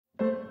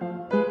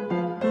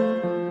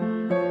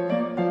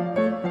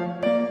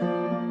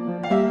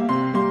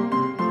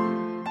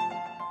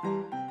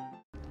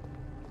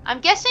I'm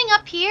guessing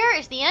up here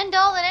is the end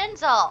all that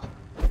ends all.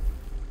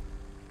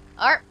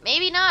 Or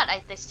maybe not.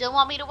 They still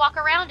want me to walk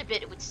around a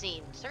bit, it would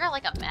seem. Is there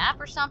like a map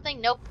or something?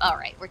 Nope.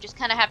 Alright, we're just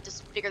kind of have to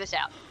figure this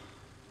out.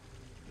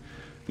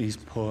 These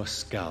poor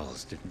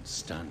skulls didn't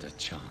stand a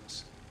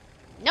chance.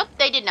 Nope,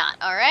 they did not.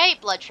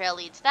 Alright, blood trail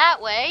leads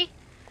that way.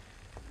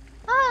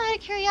 Out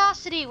of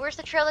curiosity, where's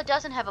the trail that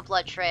doesn't have a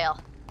blood trail?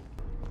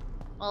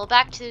 Well,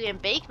 back to the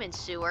embankment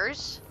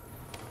sewers.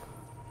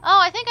 Oh,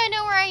 I think I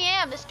know where I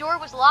am. This door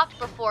was locked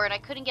before and I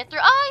couldn't get through.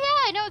 Oh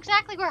yeah, I know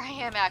exactly where I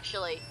am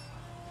actually.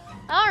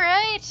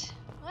 Alright.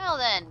 Well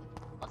then,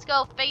 let's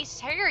go face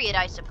Harriet,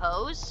 I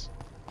suppose.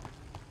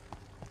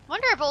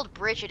 Wonder if old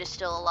Bridget is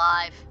still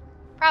alive.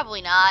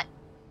 Probably not.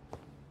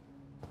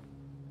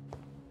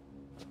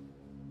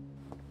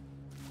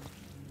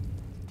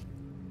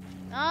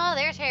 Oh,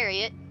 there's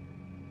Harriet.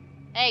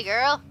 Hey,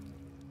 girl.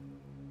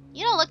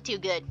 You don't look too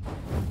good.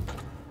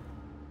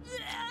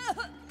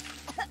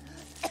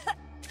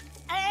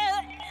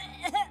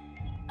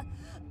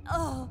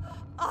 Oh,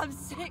 I'm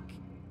sick.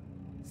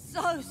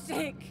 So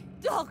sick.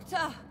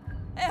 Doctor,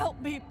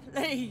 help me,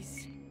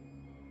 please.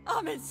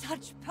 I'm in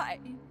such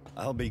pain.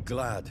 I'll be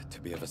glad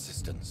to be of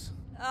assistance.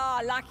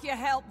 Oh, like your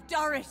help,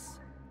 Doris.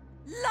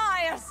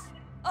 Liars!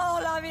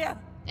 All of you!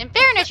 In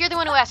fairness, you're the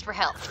one who asked for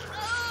help.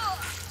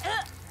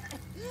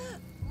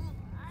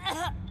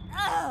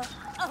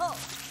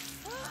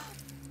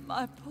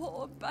 My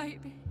poor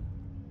baby.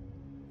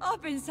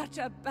 I've been such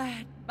a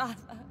bad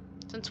mother.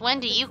 Since when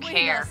do you The Queen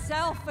care?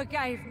 herself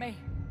forgave me.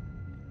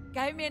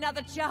 Gave me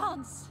another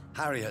chance.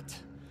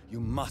 Harriet,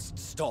 you must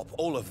stop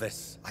all of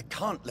this. I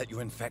can't let you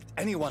infect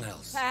anyone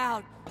else.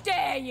 How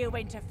dare you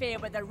interfere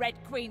with the Red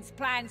Queen's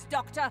plans,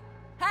 Doctor?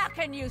 How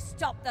can you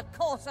stop the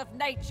course of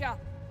nature?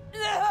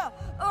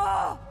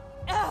 Ugh.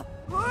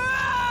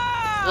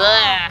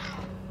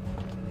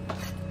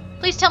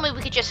 Please tell me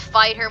we could just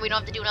fight her. We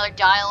don't have to do another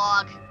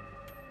dialogue.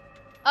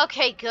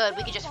 Okay, good.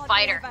 We could just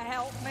fight her. Nobody ever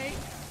helped me.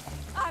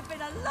 I've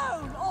been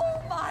alone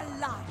all my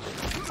life.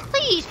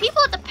 Please, people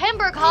at the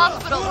Pembroke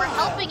Hospital were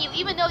helping you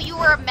even though you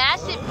were a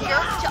massive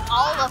jerk to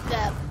all of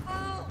them.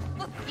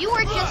 You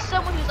were just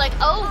someone who's like,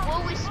 oh,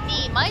 woe is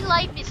me. My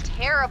life is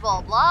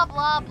terrible. Blah,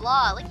 blah,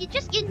 blah. Like, you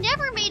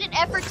never made an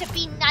effort to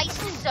be nice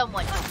to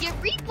someone. You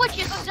reap what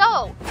you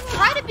sow.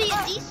 Try to be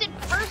a decent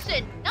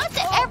person. Not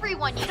to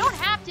everyone. You don't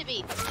have to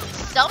be.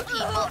 Some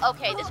people.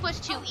 Okay, this was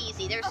too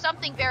easy. There's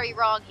something very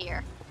wrong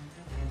here.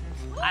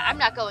 I'm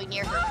not going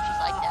near her when she's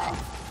like that.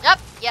 Yep,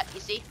 yep, you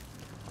see.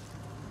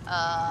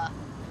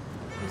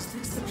 Is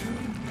this the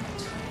dream,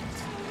 child?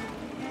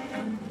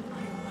 Am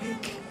I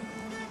awake?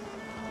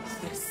 Is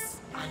this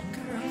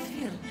anger I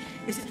feel?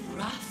 Is it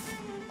wrath?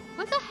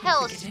 What the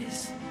hell It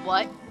is.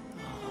 What?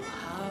 Oh,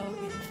 how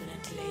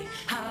infinitely,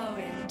 how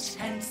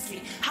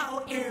intensely,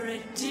 how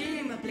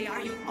irredeemably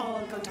are you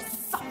all going to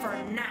suffer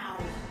now?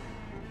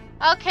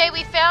 Okay,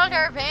 we found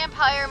our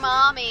vampire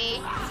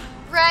mommy.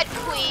 Red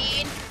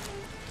Queen.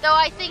 Though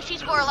I think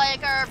she's more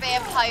like our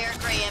vampire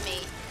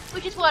Grammy.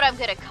 Which is what I'm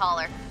gonna call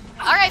her.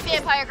 Alright,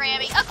 Vampire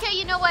Grammy. Okay,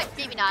 you know what?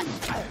 Maybe not.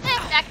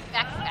 Back.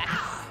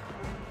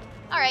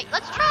 Alright,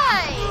 let's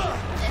try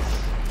this.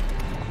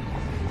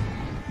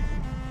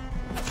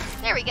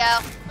 There we go.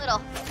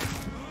 Little.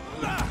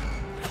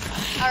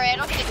 Alright, I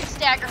don't think I can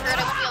stagger her.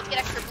 I won't be able to get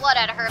extra blood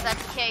out of her if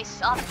that's the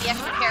case. I'll have to be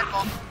extra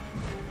careful.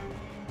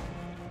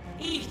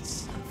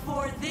 Eat,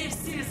 for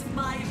this is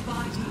my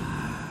body.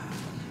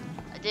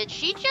 Did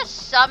she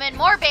just summon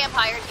more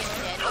vampires? Yes,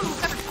 she did. Oh,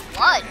 she's covered in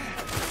blood.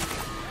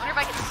 I wonder if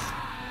I can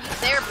use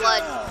their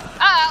blood.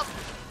 Uh-oh.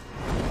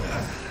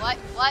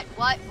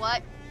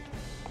 What?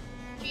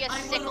 She has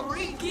sickles.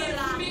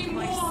 Give me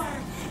more.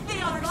 They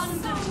are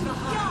abundant in the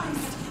heart.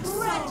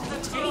 Red the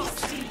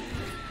tasty.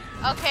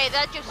 Okay,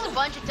 that's just a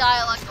bunch of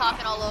dialogue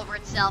talking all over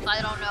itself.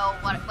 I don't know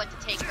what to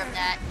take from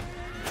that.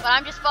 But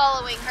I'm just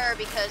following her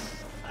because,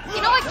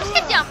 you know what? Just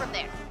get down from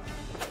there.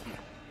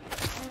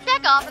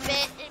 Back off a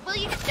bit. Will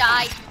you just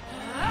die?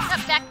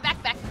 Back.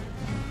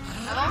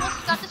 I've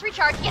almost got this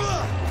recharge. Yes!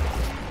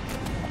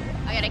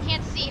 Alright, I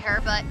can't see her,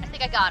 but I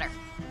think I got her.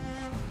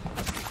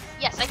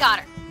 Yes, I got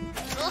her.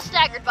 A little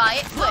staggered by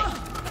it. Good.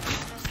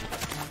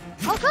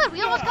 Oh, good.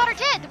 We almost got her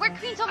dead. The Red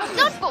Queen's almost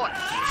done for.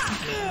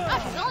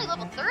 Gosh, she's only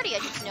level 30, I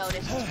just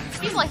noticed.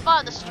 People I fought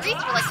on the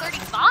streets were like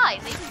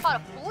 35. They even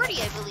fought a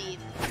 40, I believe.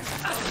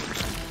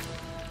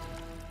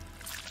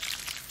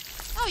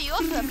 Oh, you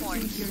also have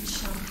horns. Your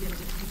champion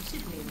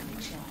defeated me,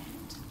 my child.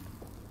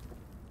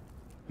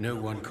 No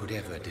one could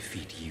ever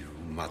defeat you,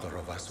 mother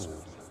of us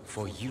all,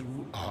 for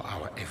you are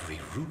our every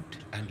root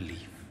and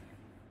leaf.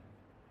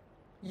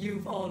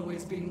 You've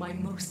always been my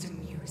most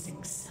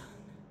amusing son.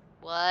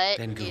 What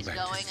Then go is back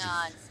going to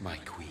on? sleep, my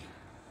queen,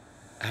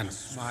 and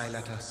smile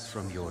at us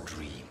from your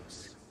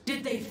dreams.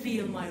 Did they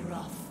feel my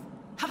wrath?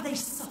 Have they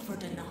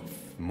suffered enough?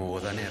 More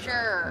than ever,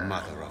 Sure.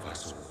 mother of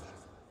us all.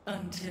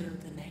 Until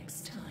the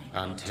next time.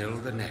 Until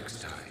the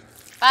next time.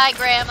 Bye,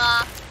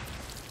 Grandma.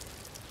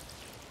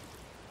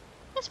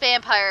 This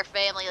vampire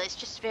family is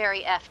just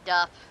very effed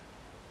up.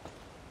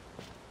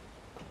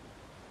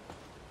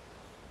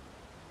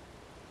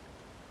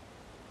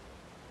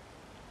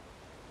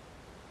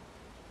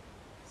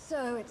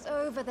 it's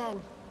over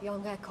then,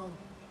 young Ekon.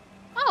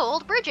 Oh,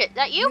 old Bridget,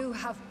 that you? You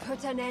have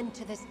put an end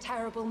to this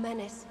terrible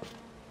menace.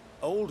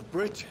 Old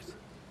Bridget?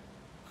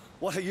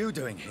 What are you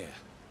doing here?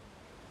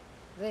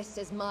 This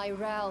is my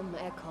realm,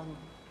 Ekon.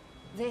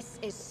 This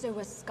is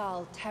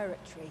Suaskal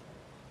territory.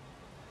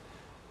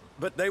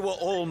 But they were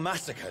all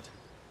massacred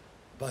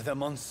by the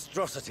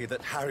monstrosity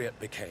that Harriet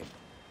became.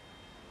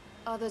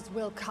 Others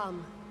will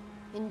come,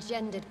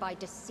 engendered by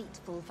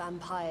deceitful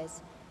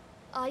vampires.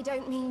 I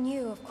don't mean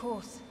you, of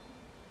course.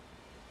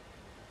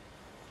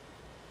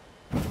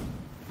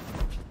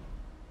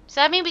 Does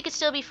that mean we could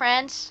still be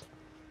friends?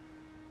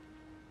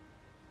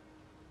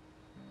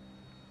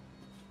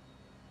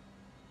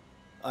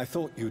 I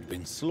thought you'd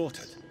been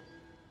slaughtered,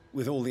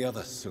 with all the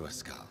other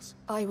Suaskals.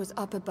 I was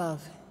up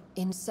above,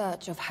 in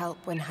search of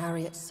help when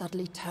Harriet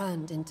suddenly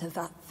turned into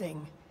that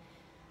thing.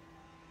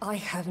 I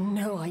have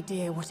no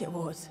idea what it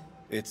was.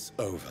 It's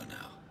over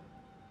now.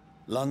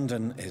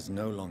 London is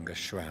no longer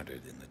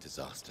shrouded in the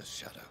disaster's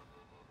shadow.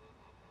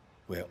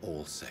 We're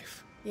all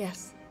safe.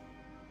 Yes,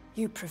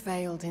 you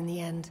prevailed in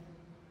the end.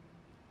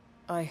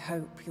 I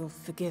hope you'll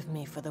forgive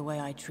me for the way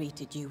I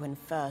treated you when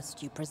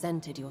first you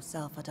presented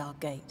yourself at our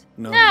gate.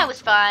 Nah, it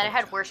was fine. I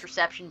had worse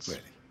receptions.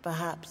 Really?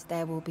 Perhaps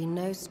there will be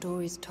no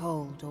stories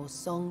told or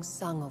songs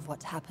sung of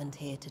what happened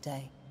here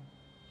today.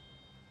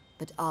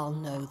 But I'll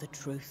know the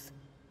truth.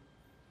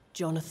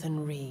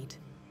 Jonathan Reed,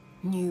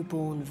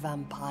 newborn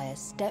vampire,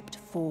 stepped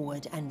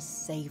forward and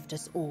saved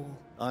us all.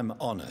 I'm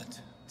honored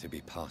to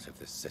be part of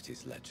this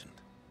city's legend.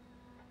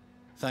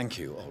 Thank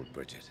you, old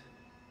Bridget.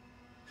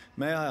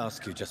 May I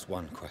ask you just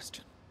one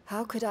question?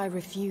 How could I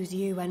refuse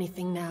you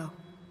anything now?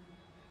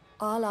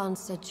 I'll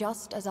answer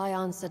just as I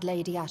answered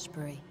Lady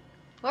Ashbury.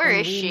 Where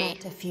is We she?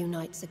 met a few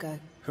nights ago.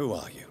 Who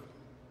are you?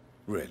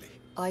 Really?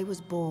 I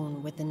was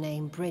born with the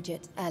name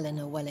Bridget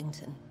Eleanor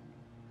Wellington.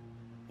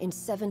 In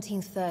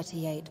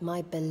 1738,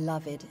 my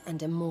beloved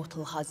and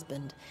immortal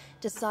husband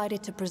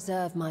decided to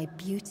preserve my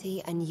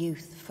beauty and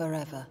youth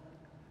forever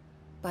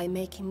by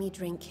making me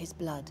drink his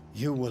blood.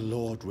 You were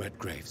Lord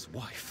Redgrave's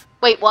wife.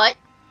 Wait, what?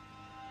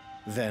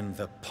 Then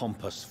the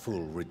pompous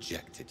fool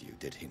rejected you,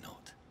 did he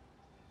not?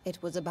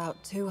 It was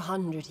about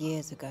 200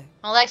 years ago.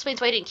 Well, that explains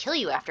why he didn't kill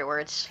you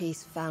afterwards.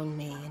 Peace found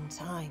me in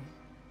time.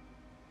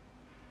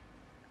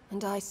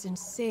 And I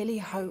sincerely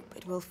hope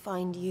it will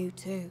find you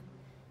too,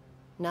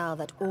 now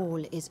that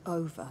all is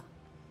over.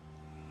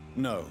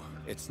 No,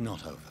 it's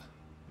not over.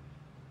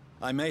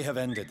 I may have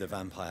ended the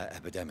vampire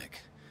epidemic,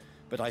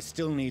 but I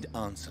still need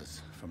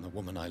answers from the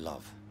woman I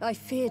love. I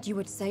feared you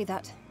would say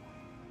that.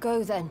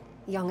 Go then,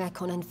 young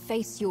Ekon, and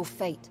face your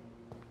fate.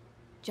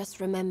 Just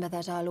remember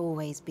that I'll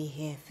always be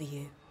here for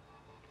you.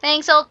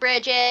 Thanks, old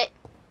Bridget.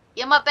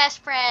 You're my best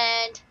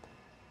friend.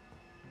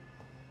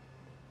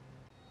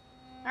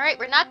 Alright,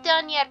 we're not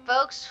done yet,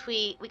 folks.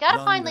 We gotta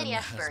find Lady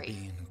London Ashbury. has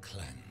been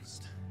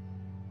cleansed.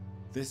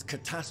 This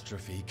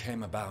catastrophe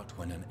came about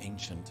when an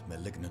ancient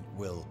malignant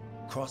will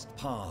crossed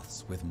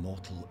paths with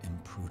mortal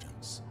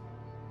imprudence.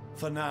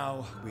 For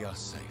now, we are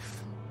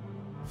safe.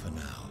 For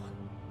now.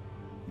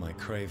 My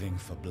craving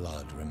for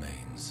blood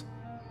remains.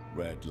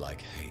 Red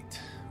like hate,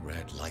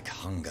 red like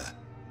hunger.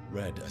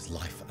 Red as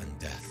life and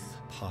death,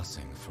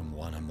 passing from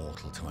one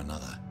immortal to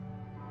another.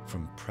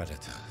 From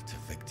predator to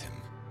victim.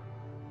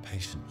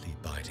 Patiently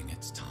biding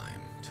its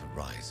time to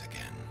rise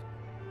again.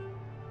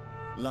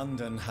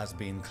 London has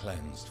been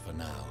cleansed for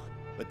now,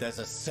 but there's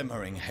a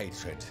simmering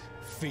hatred,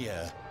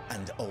 fear,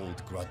 and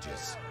old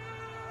grudges.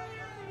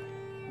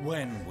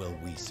 When will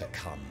we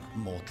succumb,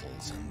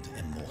 mortals and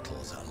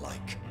immortals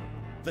alike?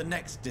 The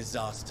next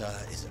disaster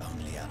is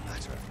only a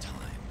matter of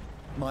time.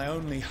 My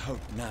only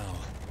hope now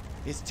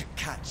is to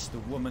catch the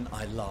woman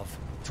I love,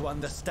 to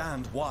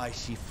understand why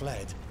she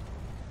fled,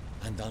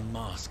 and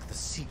unmask the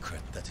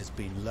secret that has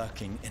been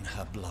lurking in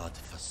her blood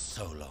for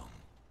so long.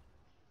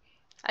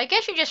 I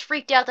guess she just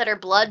freaked out that her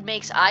blood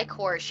makes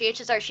ichor.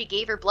 Chances are she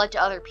gave her blood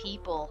to other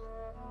people.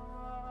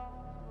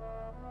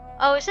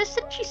 Oh, is this,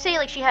 didn't she say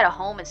like she had a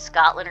home in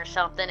Scotland or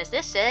something? Is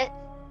this it?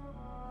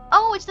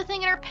 Oh, it's the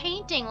thing in her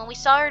painting when we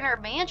saw her in her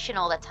mansion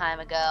all that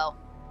time ago.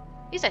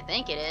 At least I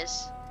think it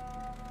is.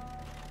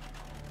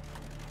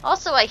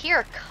 Also, I hear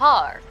a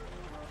car.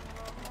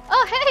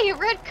 Oh, hey, a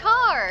red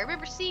car! I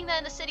remember seeing that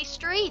in the city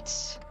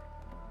streets.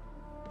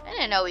 I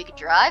didn't know we could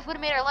drive. Would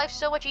have made our life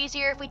so much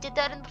easier if we did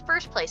that in the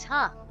first place,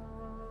 huh?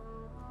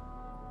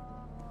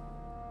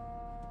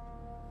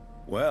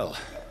 Well,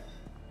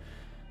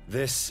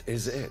 this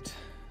is it.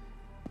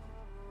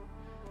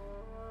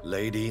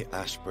 Lady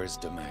Ashbury's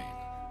domain.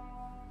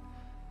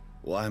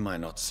 Why am I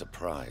not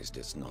surprised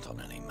it's not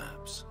on any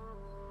maps?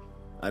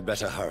 I'd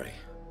better hurry.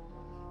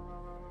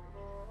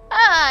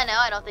 No,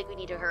 I don't think we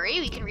need to hurry.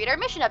 We can read our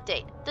mission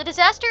update. The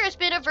disaster has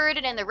been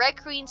averted and the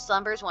Red Queen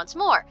slumbers once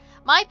more.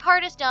 My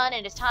part is done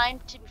and it's time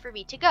for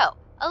me to go.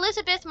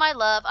 Elizabeth, my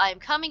love, I am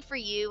coming for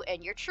you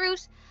and your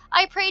truce.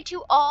 I pray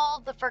to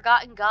all the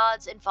forgotten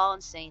gods and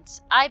fallen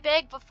saints. I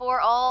beg before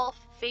all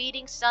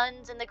fading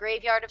suns in the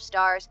graveyard of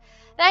stars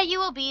that you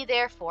will be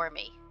there for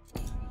me.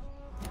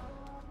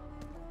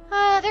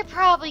 They're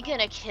probably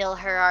gonna kill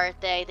her, aren't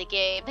they, the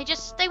game?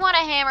 They want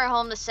to hammer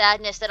home the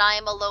sadness that I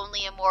am a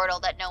lonely immortal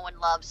that no one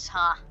loves,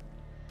 huh?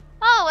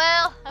 Oh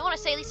well, I want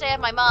to say at least I have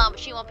my mom, but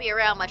she won't be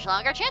around much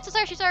longer. Chances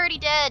are she's already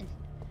dead.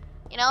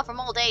 You know, from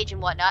old age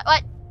and whatnot.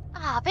 What?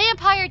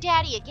 Vampire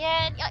daddy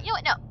again? You know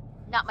what? No,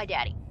 not my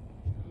daddy.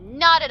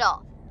 Not at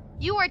all.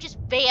 You are just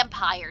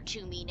vampire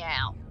to me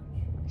now.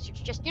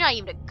 You're not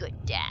even a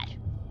good dad.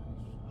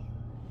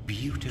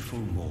 Beautiful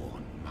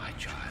morn, my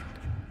child.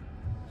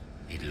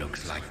 It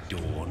looks like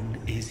dawn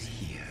is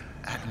here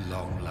at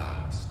long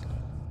last.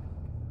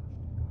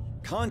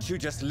 Can't you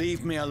just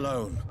leave me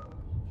alone?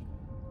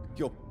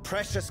 Your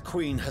precious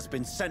queen has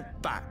been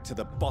sent back to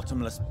the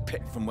bottomless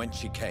pit from whence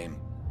she came.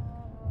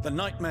 The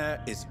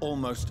nightmare is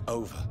almost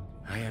over.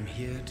 I am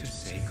here to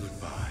say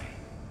goodbye.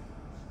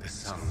 The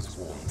sun's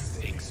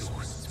warmth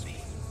exhausts me.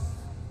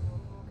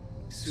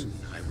 Soon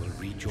I will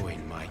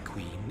rejoin my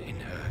queen in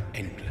her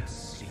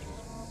endless sleep.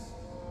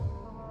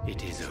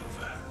 It is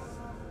over.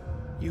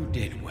 You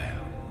did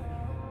well.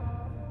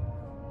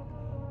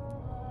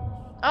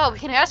 Oh, we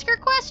can ask her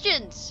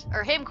questions.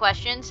 Or him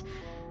questions.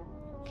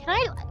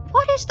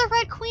 What is the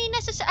Red Queen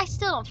necessary? I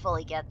still don't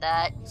fully get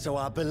that. So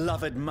our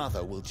beloved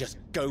mother will just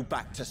go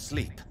back to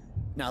sleep,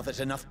 now that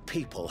enough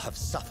people have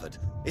suffered.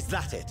 Is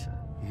that it?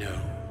 No,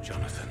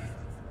 Jonathan.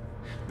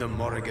 The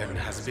Morrigan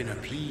has been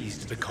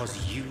appeased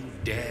because you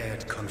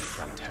dared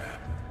confront her.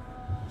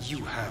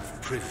 You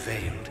have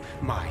prevailed,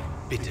 my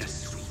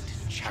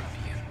bittersweet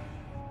champion.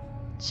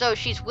 So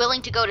she's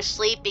willing to go to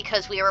sleep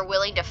because we were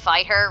willing to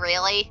fight her,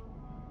 really?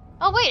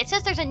 Oh wait, it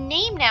says there's a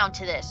name now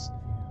to this.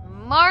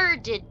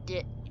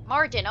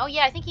 Marden. Oh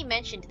yeah, I think he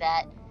mentioned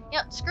that.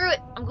 Yep, screw it.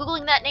 I'm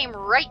googling that name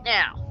right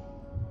now.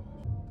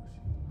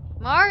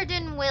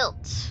 Marden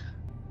Wilt.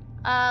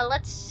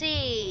 Let's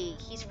see.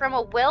 He's from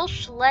a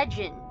Welsh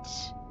legend.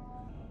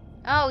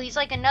 Oh, he's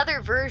like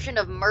another version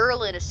of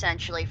Merlin,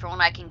 essentially, from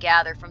what I can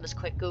gather from this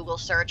quick Google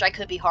search. I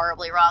could be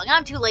horribly wrong.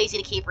 I'm too lazy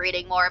to keep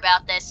reading more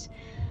about this.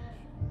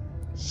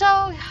 So,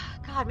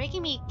 God,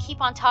 making me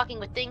keep on talking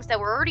with things that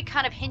were already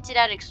kind of hinted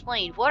at and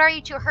explained. What are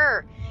you to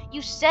her?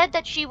 You said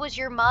that she was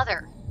your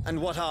mother. And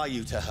what are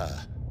you to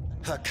her?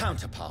 Her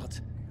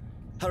counterpart?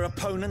 Her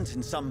opponent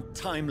in some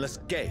timeless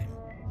game?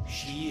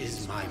 She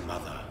is my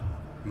mother.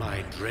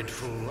 My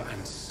dreadful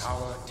and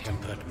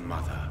sour-tempered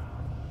mother.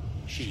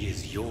 She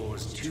is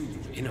yours too,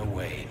 in a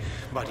way,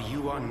 but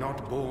you are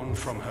not born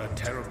from her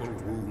terrible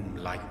womb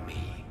like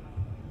me.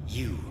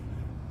 You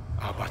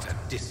are but a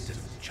distant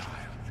child.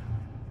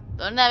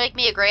 Doesn't that make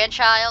me a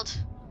grandchild?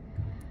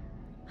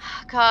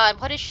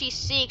 God, what does she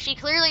seek? She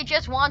clearly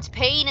just wants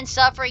pain and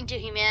suffering to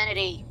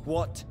humanity.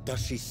 What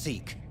does she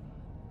seek?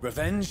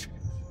 Revenge?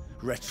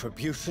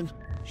 Retribution?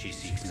 She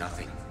seeks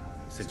nothing,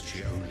 since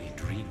she only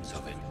dreams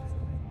of it.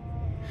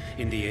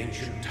 In the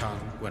ancient tongue,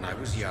 when I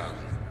was young,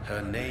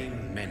 her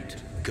name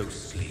meant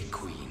Ghostly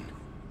Queen.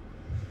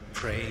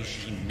 Pray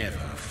she never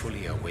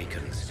fully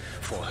awakens,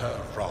 for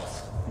her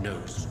wrath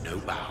knows no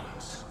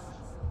bounds.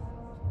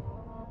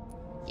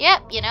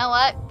 Yep, you know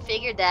what?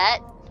 Figured that.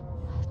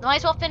 Might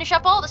as well finish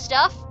up all the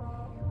stuff.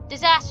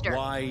 Disaster.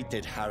 Why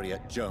did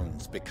Harriet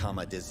Jones become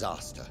a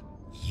disaster?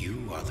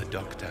 You are the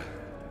doctor.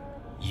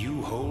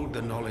 You hold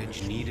the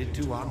knowledge needed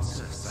to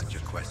answer such a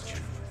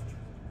question.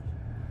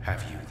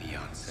 Have you the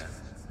answer?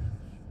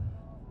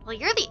 Well,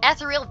 you're the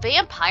ethereal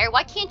vampire.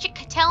 Why can't you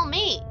tell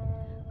me?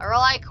 Are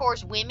all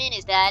Icors women?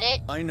 Is that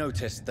it? I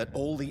noticed that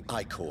all the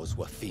Icors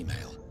were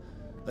female,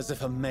 as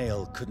if a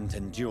male couldn't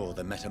endure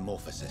the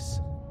metamorphosis.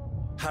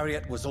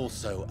 Harriet was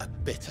also a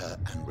bitter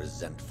and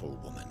resentful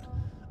woman,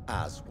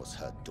 as was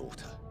her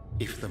daughter.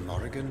 If the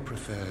Morrigan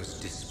prefers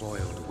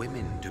despoiled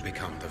women to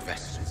become the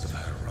vessels of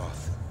her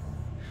wrath,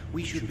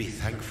 we should be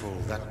thankful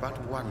that but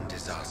one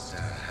disaster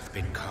hath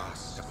been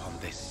cast upon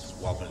this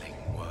wobbling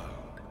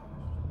world.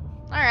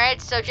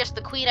 Alright, so just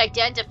the Queen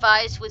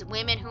identifies with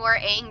women who are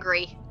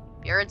angry.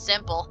 Pure and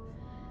simple.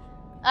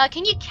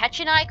 Can you catch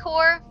an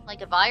Icor?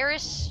 Like a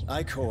virus?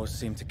 Icors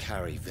seem to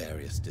carry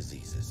various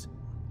diseases.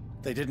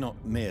 They did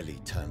not merely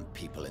turn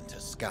people into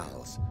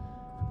skulls.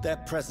 Their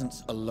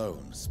presence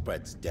alone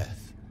spreads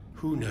death.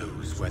 Who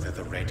knows whether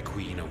the Red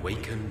Queen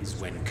awakens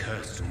when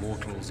cursed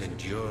mortals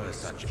endure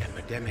such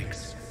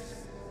epidemics,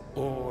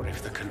 or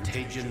if the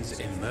contagions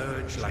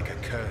emerge like a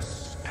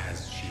curse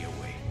as she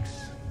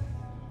awakes.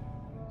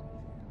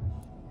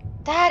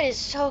 That is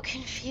so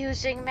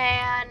confusing,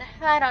 man.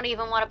 I don't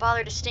even want to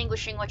bother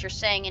distinguishing what you're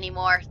saying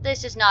anymore.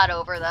 This is not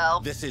over, though.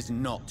 This is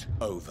not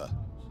over.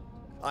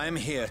 I am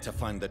here to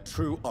find the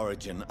true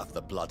origin of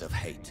the blood of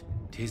hate.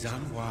 'Tis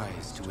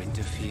unwise to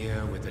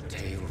interfere with a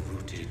tale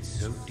rooted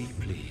so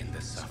deeply in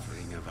the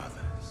suffering of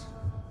others.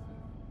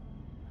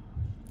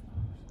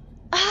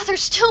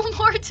 There's still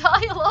more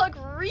dialogue?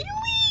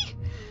 Really?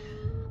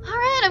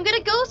 Alright, I'm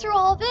gonna go through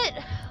all of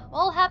it.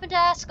 What'll happen to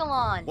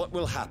Ascalon? What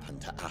will happen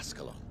to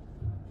Ascalon?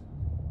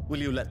 Will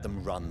you let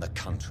them run the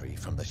country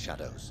from the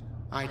shadows?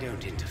 I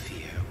don't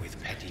interfere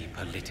with petty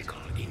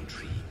political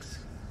intrigues.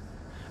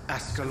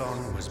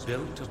 Ascalon was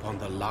built upon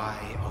the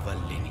lie of a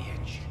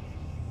lineage.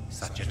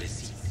 Such a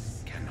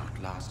deceit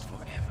cannot last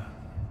forever.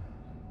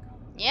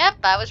 Yep,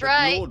 I was But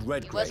Right. Lord He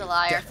was Redgrave a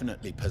liar.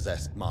 definitely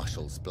possessed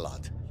Marshall's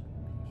blood.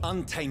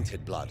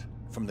 Untainted blood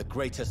from the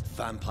greatest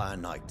vampire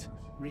knight.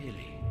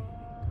 Really?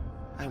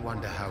 I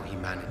wonder how he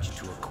managed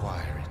to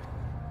acquire it.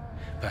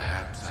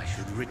 Perhaps I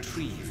should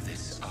retrieve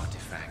this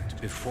artifact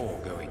before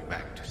going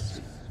back to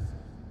sleep.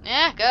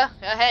 Yeah, go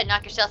ahead,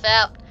 knock yourself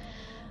out.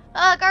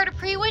 Garda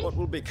Prewind? What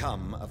will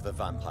become of the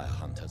vampire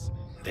hunters?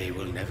 They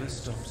will never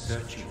stop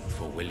searching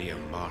for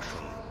William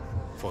Marshall,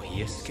 for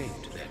he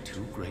escaped their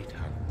two great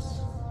hunts.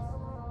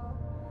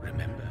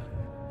 Remember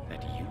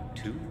that you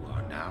too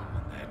are now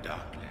on their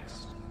dark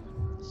list.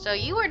 So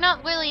you are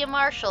not William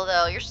Marshall,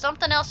 though. You're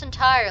something else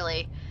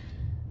entirely.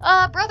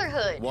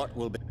 Brotherhood. What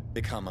will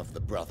become of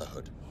the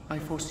Brotherhood? I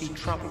foresee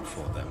trouble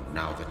for them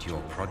now that your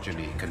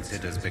progeny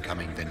considers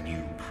becoming the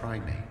new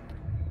primate.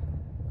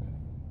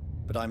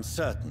 But I'm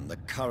certain the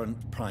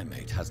current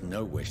primate has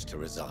no wish to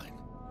resign.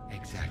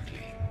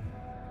 Exactly.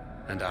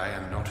 And I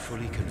am not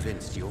fully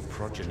convinced your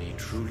progeny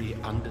truly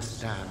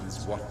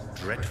understands what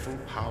dreadful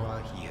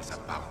power he is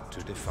about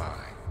to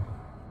defy.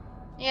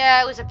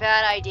 Yeah, it was a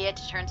bad idea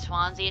to turn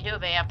Swansea into a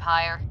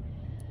vampire.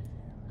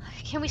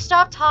 Can we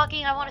stop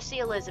talking? I want to see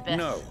Elizabeth.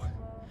 No.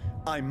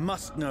 I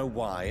must know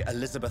why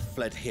Elizabeth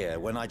fled here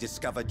when I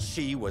discovered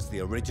she was the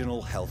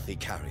original healthy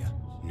carrier.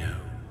 No,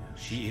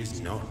 she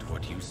is not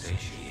what you say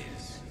she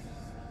is.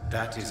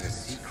 That is a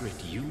secret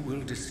you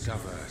will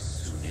discover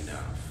soon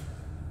enough.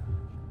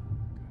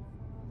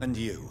 And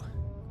you?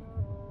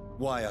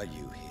 Why are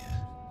you here?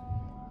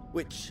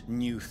 Which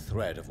new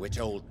thread of which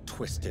old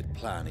twisted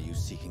plan are you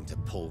seeking to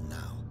pull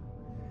now?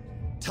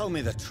 Tell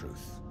me the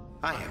truth.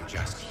 I am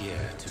just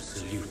here to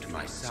salute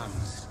my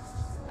sons,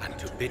 and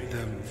to bid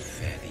them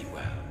fare thee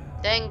well.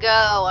 Then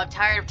go. I'm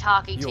tired of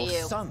talking to Your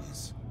you.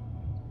 sons?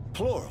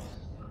 Plural?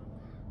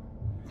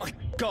 My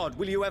God,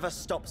 will you ever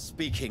stop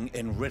speaking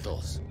in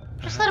riddles?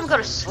 Just let him go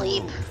to Perhaps I'm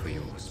sleep. too old for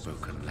your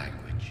spoken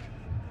language.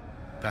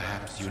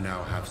 Perhaps you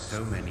now have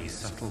so many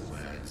subtle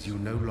words you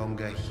no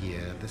longer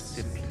hear the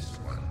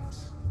simplest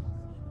ones.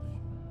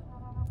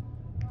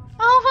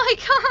 Oh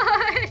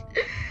my god!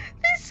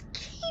 This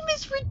game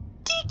is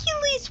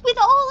ridiculous with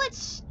all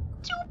its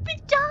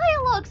stupid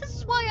dialogues. This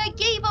is why I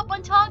gave up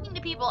on talking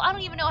to people. I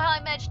don't even know how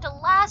I managed to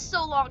last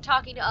so long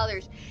talking to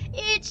others.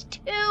 It's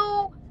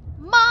too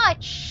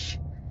much.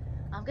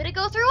 I'm gonna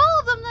go through all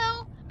of them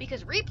though,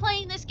 because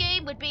replaying this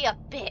game would be a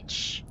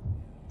bitch.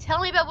 Tell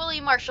me about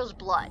William Marshall's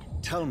blood.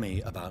 Tell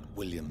me about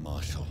William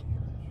Marshall.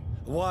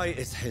 Why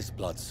is his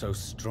blood so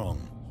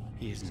strong?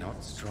 He is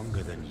not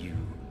stronger than you,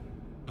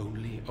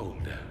 only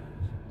older.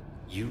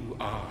 You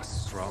are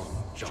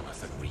strong,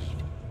 Jonathan Reed.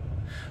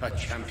 A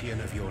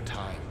champion of your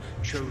time,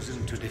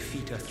 chosen to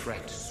defeat a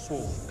threat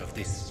spawned of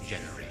this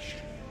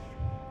generation.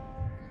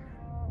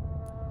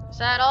 Is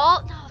that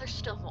all? No, there's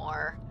still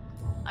more.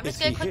 I'm Is just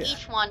gonna he click here?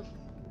 each one.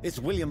 Is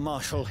William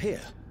Marshall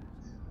here?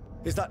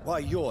 Is that why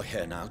you're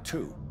here now,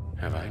 too?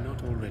 Have I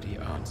not already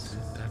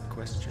answered that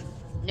question?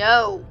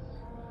 No.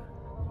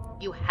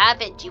 You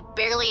haven't. You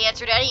barely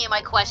answered any of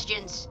my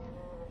questions.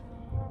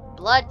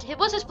 Blood.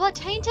 Was his blood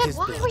tainted? His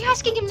Why blood are we was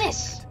asking him not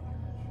this? tainted.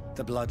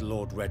 The blood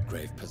Lord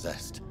Redgrave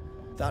possessed.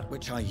 That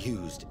which I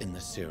used in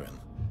the serum.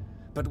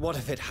 But what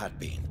if it had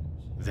been?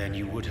 Then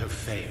you would have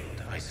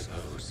failed, I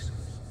suppose.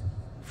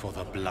 For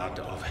the blood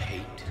of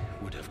hate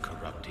would have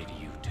corrupted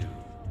you too.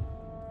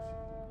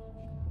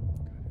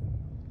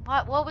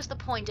 What was the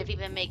point of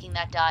even making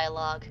that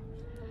dialogue?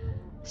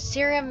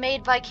 Serum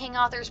made by King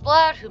Arthur's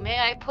blood, who may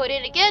I put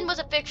in again was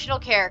a fictional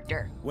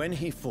character. When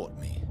he fought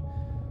me,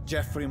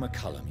 Geoffrey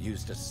McCullum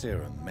used a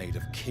serum made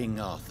of King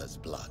Arthur's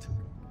blood.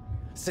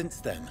 Since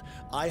then,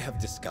 I have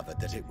discovered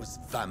that it was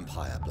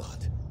vampire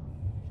blood.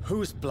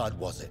 Whose blood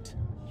was it?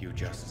 You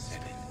just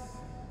said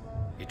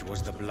it. It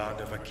was the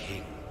blood of a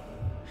king.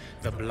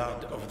 The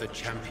blood of the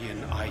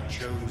champion I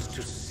chose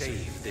to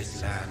save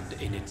this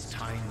land in its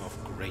time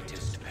of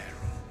greatest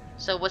peril.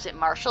 So was it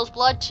Marshall's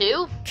blood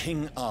too?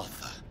 King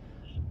Arthur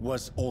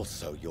was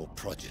also your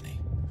progeny.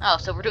 Oh,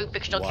 so we're doing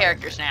fictional Why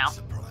characters am I now.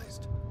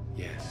 surprised?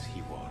 Yes,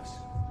 he was.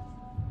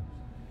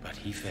 But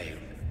he failed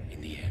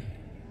in the end.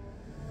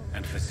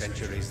 And for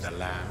centuries the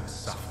land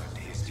suffered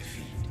his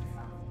defeat.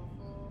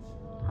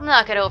 I'm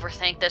not gonna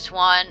overthink this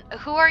one.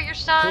 Who are your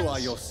sons? Who are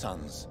your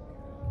sons?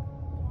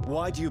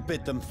 Why do you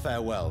bid them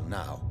farewell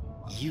now?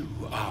 You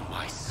are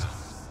my son,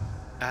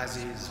 as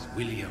is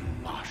William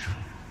Marshall.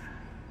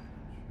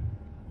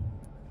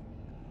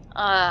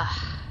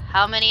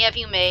 How many have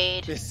you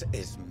made? This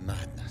is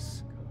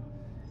madness.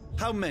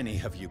 How many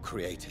have you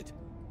created?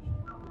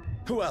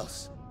 Who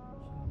else?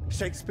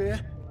 Shakespeare?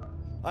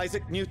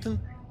 Isaac Newton?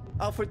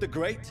 Alfred the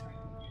Great?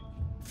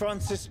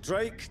 Francis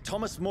Drake?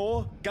 Thomas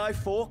More? Guy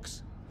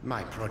Fawkes?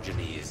 My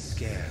progeny is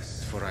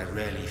scarce, for I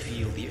rarely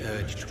feel the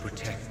urge to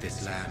protect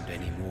this land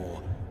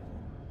anymore.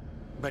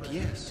 But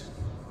yes,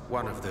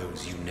 one of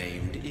those you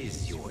named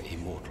is your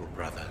immortal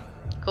brother.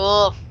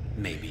 Cool.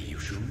 Maybe you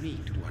shall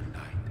meet one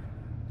night.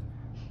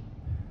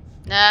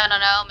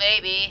 No,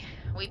 maybe.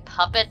 We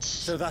puppets.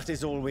 So that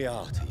is all we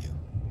are to you.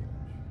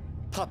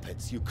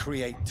 Puppets you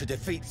create to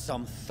defeat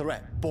some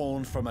threat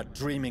born from a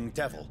dreaming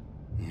devil.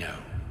 No.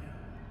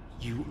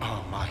 You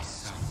are my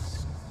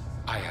sons.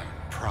 I am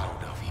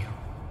proud of you.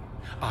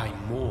 I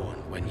mourn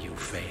when you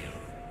fail.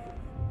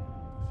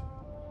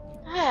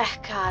 Ah,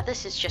 God,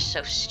 this is just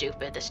so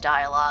stupid, this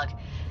dialogue.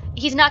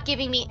 He's not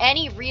giving me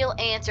any real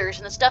answers,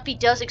 and the stuff he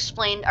does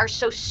explain are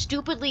so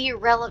stupidly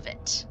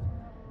irrelevant.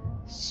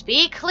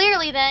 Speak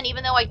clearly then,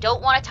 even though I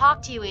don't want to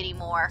talk to you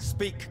anymore.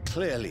 Speak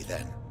clearly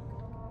then,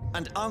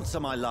 and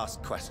answer my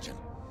last question.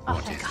 Oh,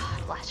 thank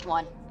God, last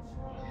one.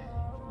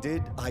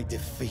 Did I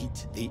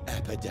defeat the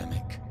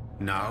epidemic?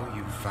 Now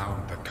you've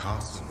found the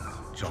castle,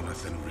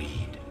 Jonathan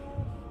Reed.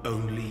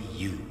 Only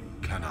you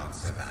can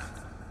answer that.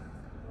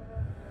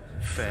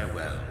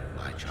 Farewell,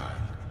 my child.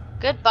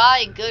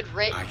 Goodbye and good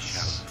riddance. I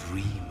shall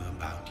dream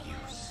about you.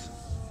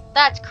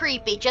 That's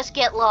creepy. Just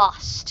get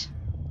lost.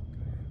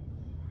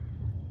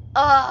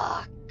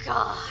 Oh,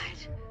 God.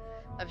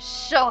 I'm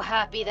so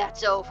happy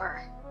that's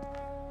over.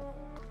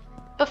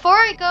 Before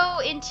I go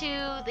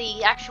into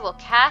the actual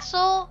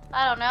castle,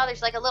 I don't know,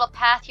 there's like a little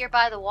path here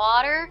by the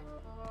water.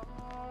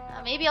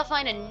 Maybe I'll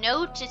find a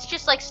note. It's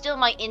just like still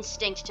my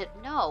instinct to...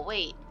 No,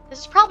 wait. This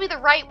is probably the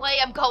right way.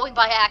 I'm going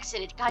by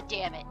accident. God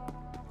damn it.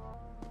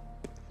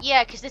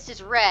 Yeah, because this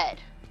is red.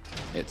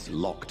 It's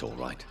locked, all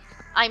right.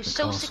 I'm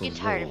so sick and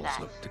tired of that.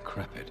 The walls look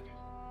decrepit.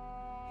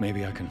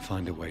 Maybe I can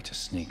find a way to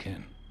sneak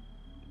in.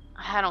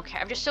 I don't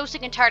care. I'm just so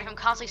sick and tired of him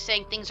constantly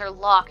saying things are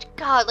locked.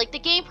 God, like the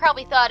game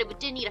probably thought it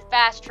didn't need a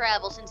fast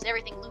travel since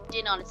everything looped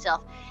in on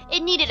itself.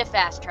 It needed a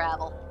fast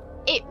travel.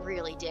 It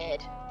really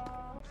did.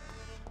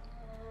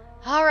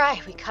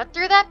 Alright, we cut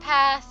through that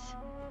path.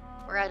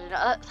 We're at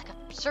like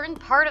a certain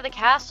part of the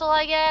castle,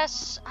 I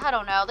guess. I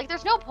don't know. Like,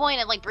 there's no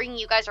point in like bringing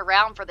you guys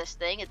around for this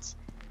thing. It's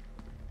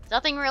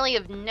nothing really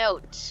of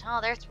note. Oh,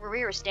 there's where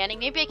we were standing.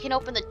 Maybe I can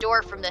open the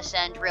door from this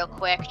end real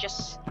quick,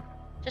 just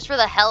for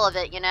the hell of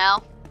it, you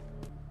know?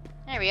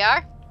 There we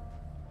are.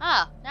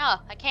 Oh, no,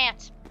 I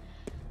can't.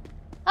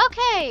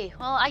 Okay,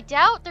 well, I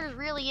doubt there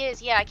really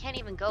is. Yeah, I can't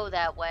even go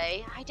that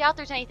way. I doubt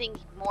there's anything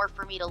more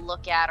for me to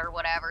look at or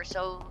whatever,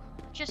 so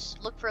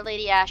just look for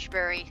Lady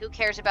Ashbury. Who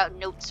cares about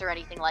notes or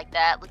anything like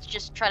that? Let's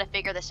just try to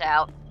figure this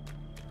out.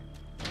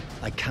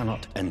 I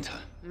cannot enter.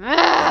 The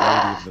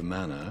lady of the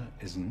manor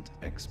isn't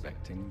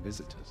expecting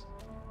visitors.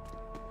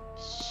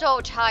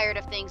 So tired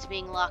of things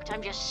being locked.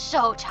 I'm just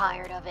so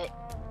tired of it.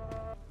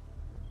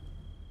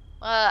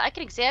 I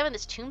can examine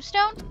this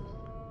tombstone.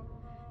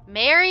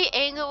 Mary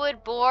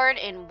Englewood, born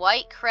in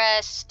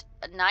Whitecrest,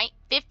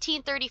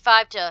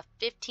 1535 to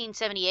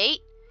 1578.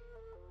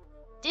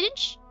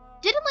 Didn't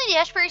Lady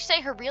Ashbury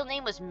say her real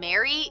name was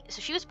Mary?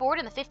 So she was born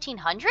in the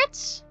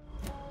 1500s?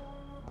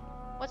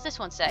 What's this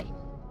one say?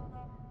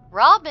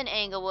 Robin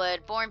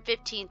Englewood, born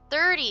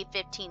 1530,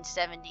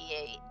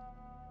 1578.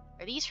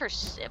 Are these her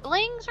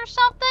siblings or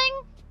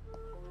something?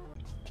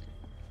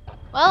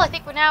 Well, I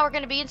think we're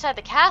going to be inside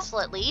the castle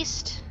at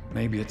least.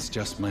 Maybe it's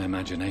just my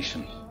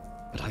imagination,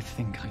 but I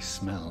think I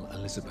smell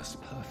Elizabeth's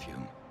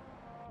perfume.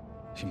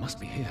 She must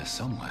be here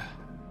somewhere.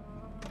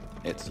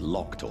 It's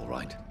locked, all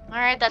right.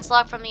 Alright, that's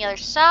locked from the other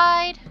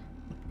side.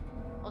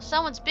 Well,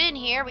 someone's been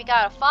here. We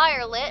got a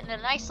fire lit and a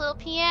nice little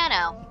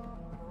piano.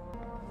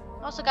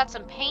 Also got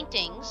some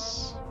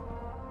paintings.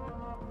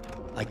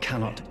 I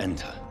cannot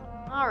enter.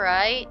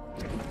 Alright.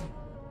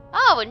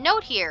 Oh, a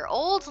note here.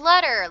 Old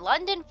letter.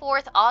 London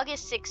 4th,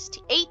 August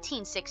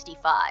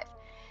 1865.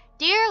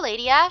 Dear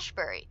Lady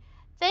Ashbury,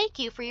 thank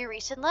you for your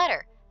recent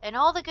letter and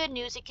all the good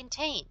news it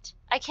contained.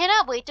 I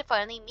cannot wait to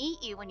finally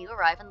meet you when you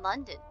arrive in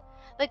London.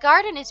 The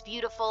garden is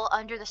beautiful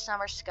under the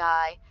summer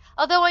sky,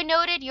 although I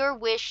noted your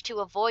wish to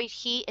avoid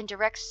heat and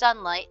direct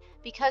sunlight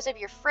because of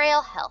your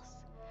frail health.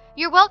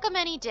 You're welcome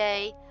any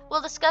day.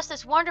 We'll discuss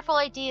this wonderful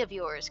idea of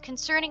yours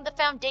concerning the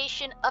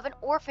foundation of an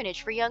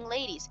orphanage for young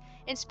ladies,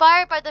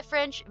 inspired by the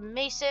French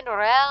Maison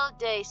Royale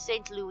de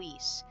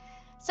Saint-Louis,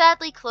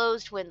 sadly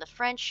closed when the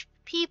French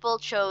people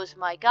chose,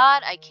 my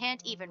God, I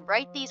can't even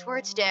write these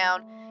words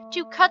down,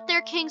 to cut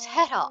their king's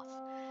head off.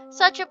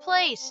 Such a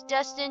place,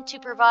 destined to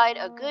provide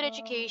a good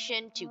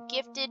education to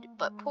gifted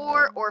but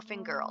poor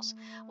orphan girls,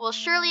 will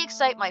surely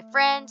excite my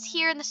friends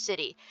here in the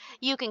city.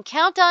 You can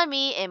count on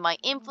me and my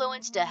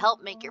influence to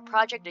help make your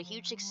project a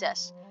huge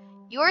success.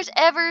 Yours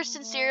ever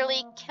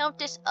sincerely,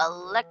 Countess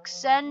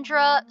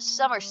Alexandra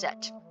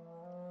Somerset.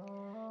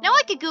 Now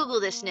I could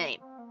Google this name,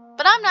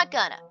 but I'm not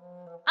gonna.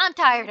 I'm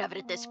tired of it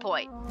at this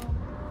point.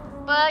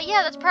 But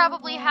yeah, that's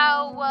probably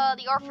how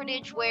the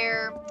orphanage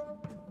where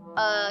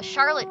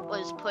Charlotte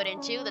was put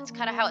into. That's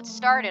kind of how it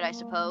started, I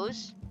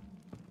suppose.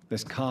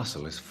 This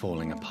castle is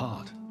falling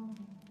apart.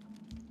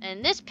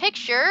 And this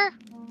picture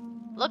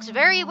looks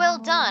very well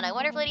done. I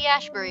wonder if Lady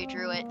Ashbury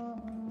drew it.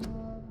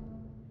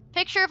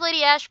 Picture of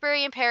Lady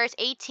Ashbury in Paris,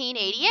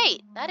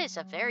 1888. That is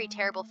a very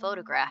terrible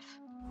photograph.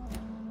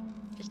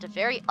 Just a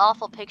very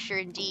awful picture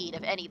indeed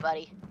of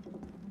anybody.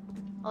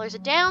 Well, there's a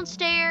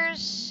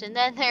downstairs, and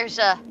then there's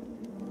a...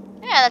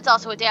 Yeah, that's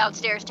also a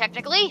downstairs,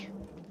 technically.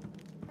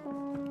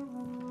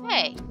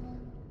 Hey.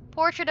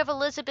 Portrait of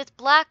Elizabeth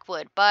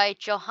Blackwood by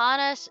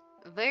Johannes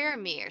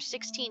Vermeer,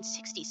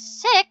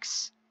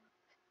 1666?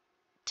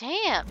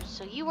 Damn,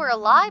 so you were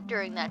alive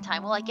during that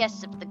time. Well, I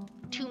guess if the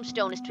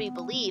tombstone is to be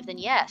believed, then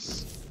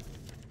yes.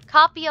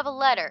 Copy of a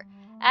letter.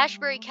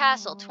 Ashbury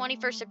Castle,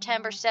 21st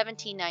September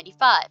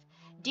 1795.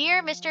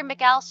 Dear Mr.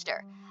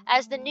 McAllister,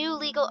 as the new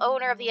legal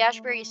owner of the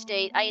Ashbury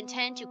estate, I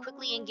intend to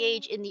quickly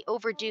engage in the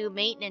overdue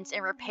maintenance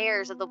and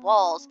repairs of the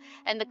walls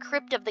and the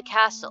crypt of the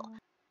castle.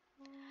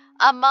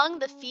 Among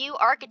the few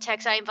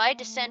architects I invited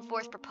to send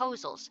forth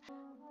proposals,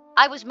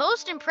 I was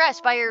most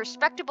impressed by your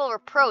respectable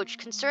approach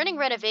concerning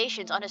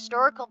renovations on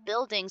historical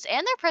buildings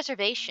and their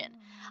preservation.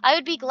 I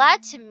would be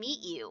glad to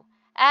meet you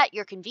at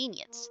your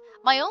convenience.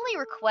 My only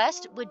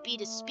request would be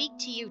to speak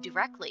to you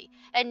directly,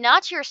 and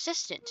not to your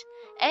assistant.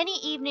 Any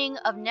evening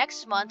of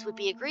next month would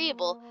be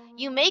agreeable.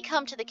 You may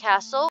come to the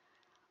castle,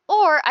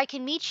 or I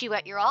can meet you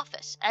at your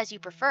office, as you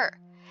prefer.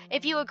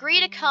 If you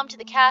agree to come to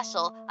the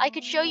castle, I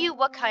could show you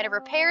what kind of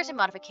repairs and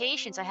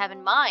modifications I have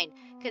in mind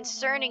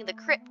concerning the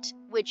crypt,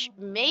 which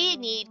may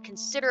need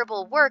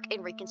considerable work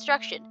and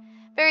reconstruction.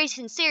 Very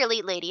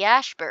sincerely, Lady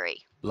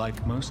Ashbury.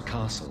 Like most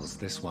castles,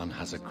 this one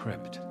has a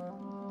crypt.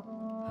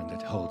 And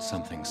it holds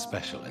something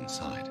special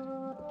inside.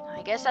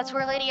 I guess that's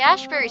where Lady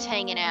Ashbury's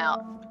hanging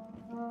out.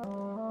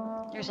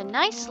 There's a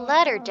nice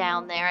letter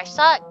down there. I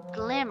saw it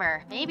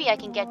glimmer. Maybe I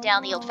can get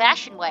down the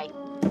old-fashioned way.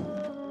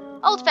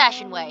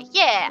 Old-fashioned way,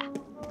 yeah!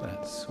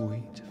 That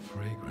sweet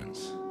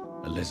fragrance.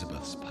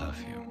 Elizabeth's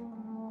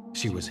perfume.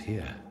 She was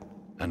here,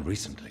 and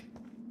recently.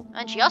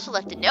 And she also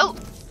left a note.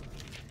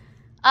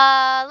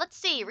 Let's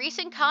see.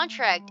 Recent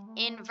contract.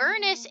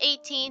 Inverness,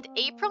 18th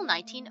April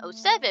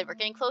 1907. We're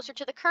getting closer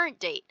to the current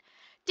date.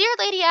 Dear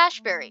Lady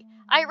Ashbury,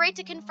 I write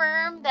to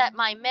confirm that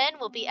my men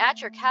will be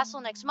at your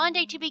castle next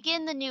Monday to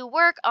begin the new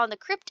work on the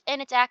crypt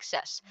and its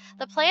access.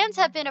 The plans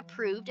have been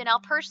approved, and I'll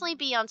personally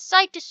be on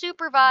site to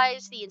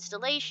supervise the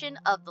installation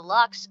of the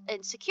locks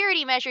and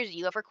security measures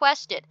you have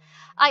requested.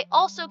 I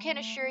also can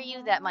assure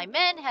you that my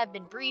men have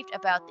been briefed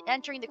about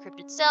entering the crypt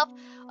itself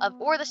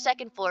or the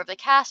second floor of the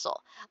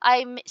castle.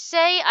 I'm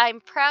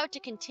proud to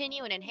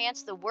continue and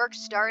enhance the work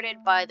started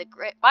by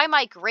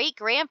my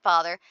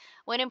great-grandfather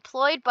when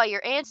employed by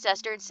your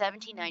ancestor in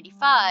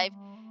 1795.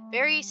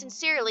 Very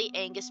sincerely,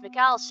 Angus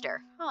McAllister.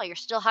 Oh, you're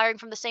still hiring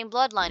from the same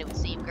bloodline, it would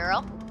seem,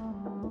 girl.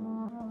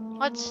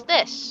 What's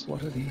this?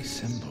 What are these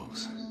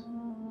symbols?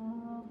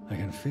 I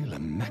can feel a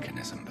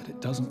mechanism, but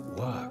it doesn't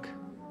work.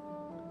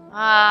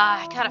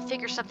 I gotta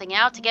figure something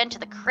out to get into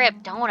the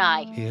crypt, don't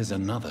I? Here's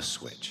another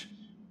switch.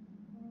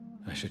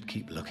 I should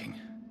keep looking.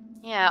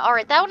 Yeah,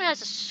 alright, that one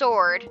has a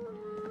sword,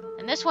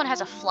 and this one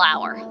has a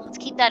flower. Let's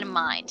keep that in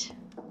mind.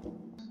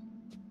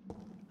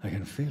 I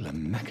can feel a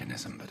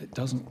mechanism, but it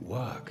doesn't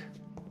work.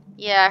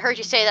 Yeah, I heard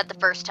you say that the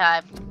first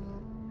time.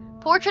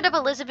 Portrait of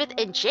Elizabeth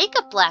and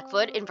Jacob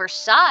Blackwood in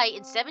Versailles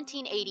in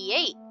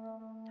 1788.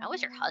 That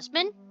was your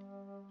husband?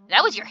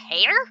 That was your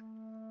hair?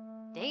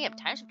 Damn,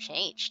 times have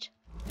changed.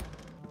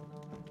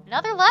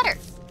 Another letter.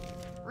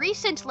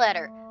 Recent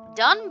letter.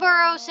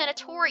 Dunborough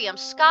Sanatorium,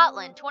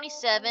 Scotland,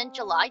 27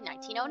 July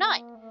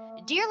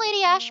 1909. Dear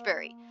Lady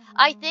Ashbury,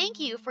 I thank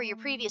you for your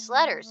previous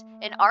letters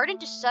and ardent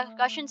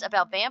discussions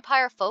about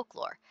vampire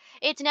folklore.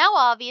 It's now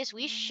obvious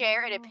we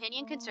share an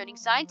opinion concerning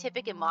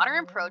scientific and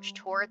modern approach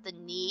toward the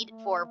need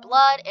for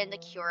blood and the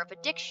cure of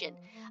addiction.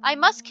 I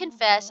must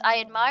confess I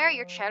admire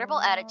your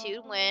charitable attitude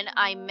when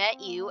I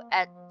met you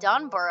at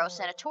Dunborough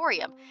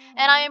Sanatorium,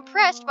 and I am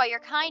impressed by your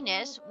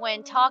kindness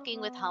when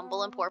talking with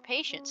humble and poor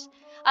patients.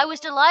 I was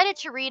delighted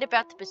to read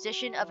about the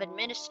position of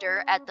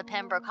administrator at the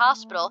Pembroke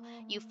Hospital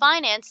you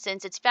financed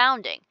since its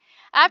founding.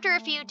 After a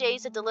few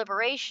days of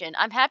deliberation,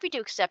 I'm happy to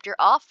accept your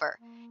offer.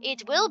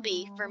 It will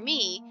be, for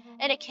me,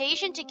 an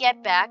occasion to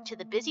get back to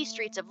the busy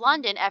streets of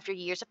London after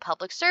years of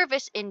public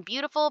service in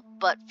beautiful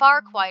but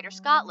far quieter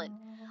Scotland.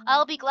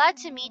 I'll be glad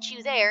to meet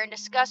you there and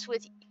discuss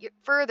with you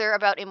further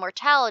about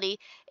immortality,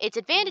 its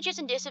advantages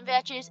and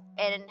disadvantages,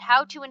 and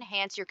how to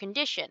enhance your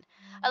condition.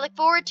 I look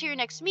forward to your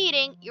next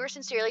meeting. Yours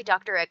sincerely,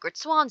 Dr. Edward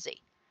Swansea.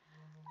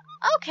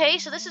 Okay,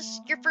 so this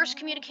is your first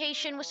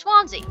communication with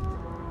Swansea.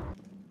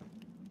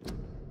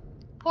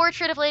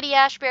 Portrait of Lady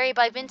Ashbury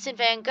by Vincent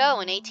van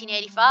Gogh in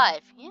 1885.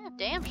 Yeah,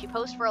 damn, she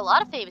posed for a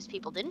lot of famous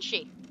people, didn't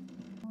she?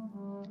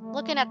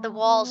 Looking at the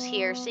walls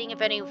here, seeing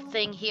if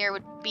anything here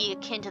would be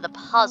akin to the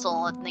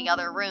puzzle in the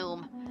other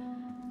room.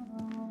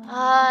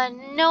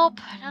 Nope.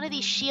 None of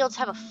these shields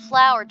have a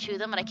flower to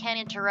them, and I can't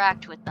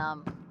interact with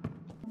them.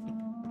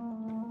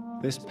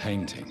 This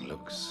painting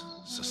looks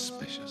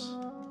suspicious.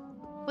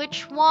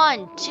 Which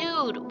one?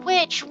 Dude,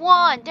 which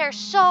one? There's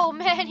so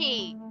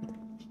many!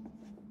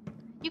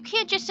 You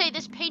can't just say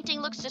this painting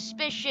looks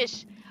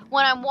suspicious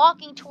when I'm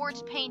walking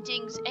towards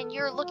paintings and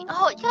you're looking...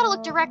 Oh, you gotta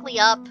look directly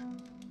up.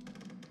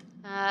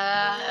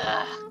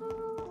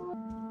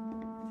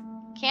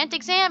 Can't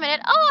examine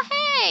it. Oh,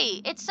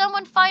 hey! It's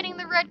someone fighting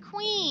the Red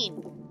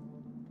Queen.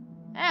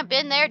 I've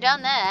been there,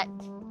 done that.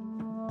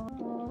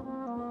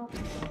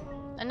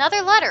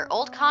 Another letter.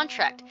 Old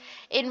contract.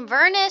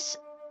 Inverness,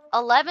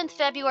 11th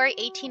February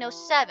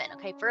 1807.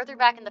 Okay, further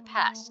back in the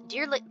past.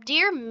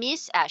 Dear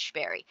Miss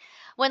Ashbury,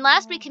 when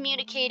last we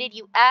communicated,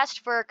 you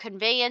asked for a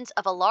conveyance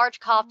of a large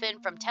coffin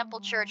from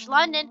Temple Church,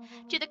 London,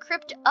 to the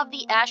crypt of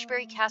the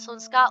Ashbury Castle in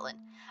Scotland.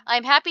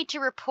 I'm happy to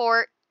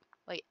report...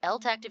 Wait, L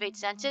to activate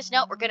census?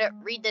 No, we're gonna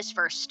read this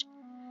first.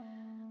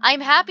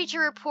 I'm happy to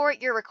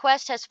report your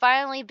request has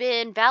finally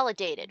been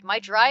validated. My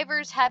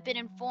drivers have been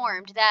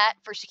informed that,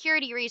 for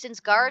security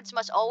reasons, guards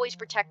must always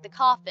protect the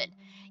coffin.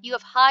 You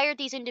have hired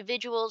these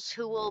individuals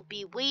who will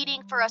be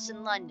waiting for us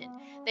in London.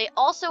 They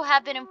also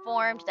have been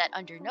informed that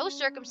under no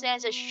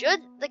circumstances should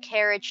the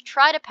carriage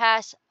try to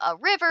pass a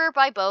river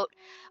by boat,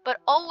 but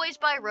always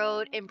by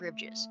road and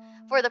bridges.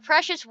 For the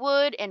precious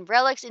wood and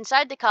relics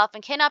inside the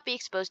coffin cannot be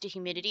exposed to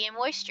humidity and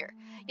moisture.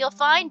 You'll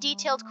find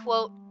detailed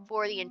quote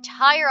for the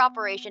entire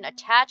operation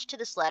attached to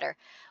this letter.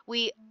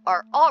 We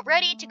are all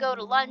ready to go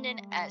to London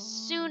as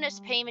soon as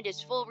payment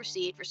is full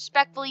received.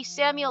 Respectfully,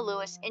 Samuel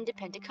Lewis,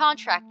 independent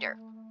contractor.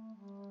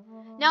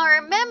 Now, I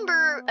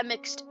remember,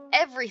 amidst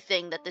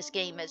everything that this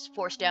game has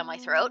forced down my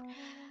throat,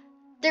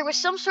 there was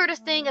some sort of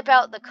thing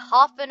about the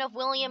coffin of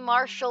William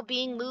Marshall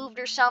being moved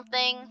or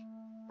something,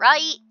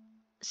 right?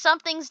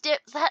 Something's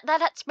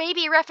that's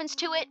maybe a reference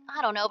to it.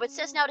 I don't know, but it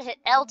says now to hit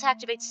L to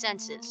activate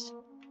senses.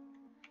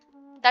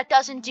 That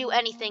doesn't do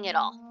anything at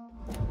all.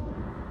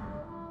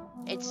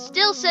 It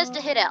still says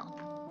to hit L.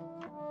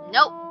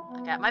 Nope,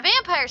 I got my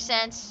vampire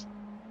sense.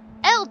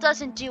 L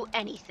doesn't do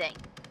anything.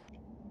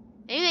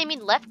 Maybe they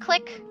mean left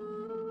click?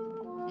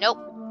 Nope.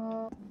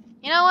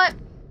 You know what?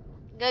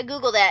 I'm gonna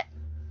Google that.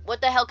 What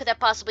the hell could that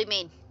possibly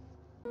mean?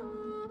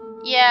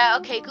 Yeah,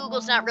 okay,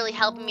 Google's not really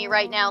helping me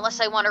right now unless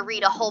I want to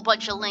read a whole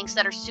bunch of links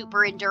that are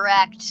super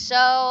indirect. So,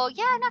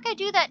 yeah, I'm not gonna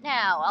do that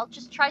now. I'll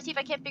just try to see if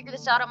I can't figure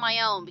this out on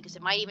my own, because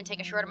it might even take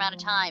a short amount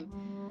of time.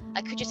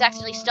 I could just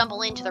accidentally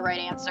stumble into the right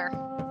answer.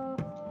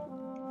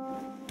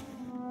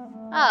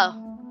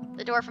 Oh,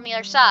 the door from the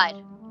other side.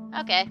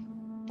 Okay.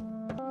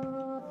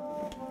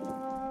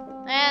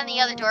 And the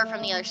other door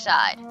from the other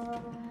side.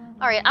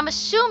 Alright, I'm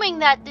assuming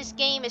that this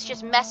game is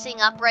just messing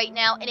up right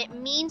now, and it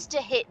means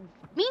to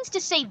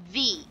say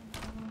V,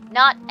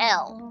 not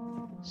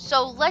L.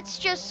 So let's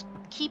just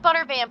keep on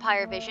our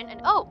vampire vision, and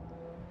oh!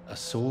 A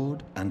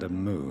sword and a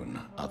moon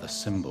are the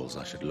symbols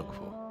I should look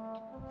for.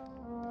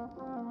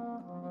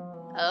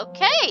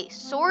 Okay,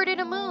 sword and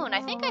a moon.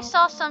 I think I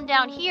saw some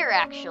down here,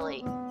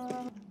 actually.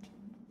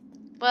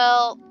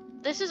 Well,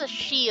 this is a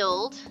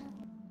shield.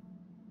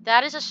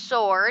 That is a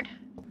sword.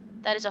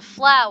 That is a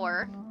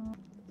flower.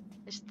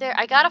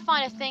 I gotta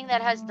find a thing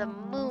that has the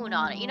moon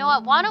on it. You know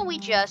what? Why don't we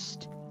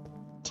just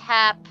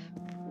tap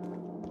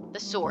the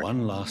sword?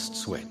 One last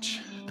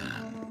switch,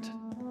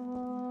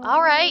 and...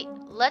 Alright,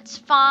 let's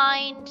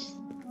find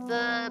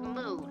the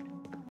moon.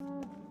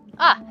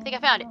 Ah, I think I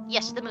found it.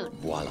 Yes, the moon.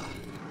 voila.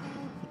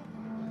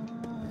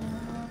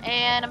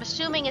 And I'm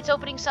assuming it's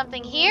opening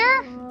something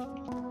here?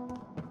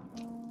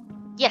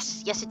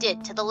 Yes, it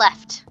did. To the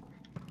left.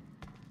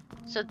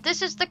 So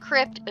this is the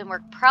crypt, and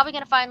we're probably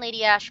going to find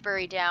Lady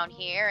Ashbury down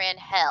here, and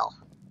hell.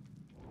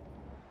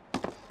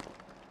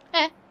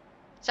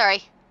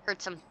 Sorry.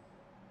 Heard some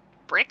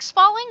bricks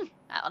falling?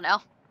 I don't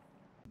know.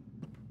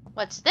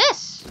 What's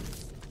this?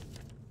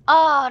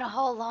 Oh, a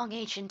whole long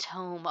ancient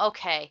tome.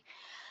 Okay.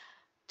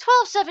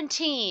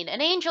 1217.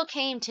 An angel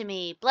came to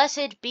me.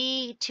 Blessed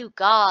be to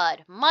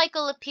God.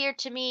 Michael appeared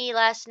to me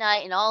last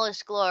night in all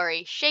his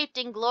glory, shaped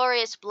in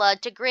glorious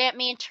blood to grant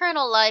me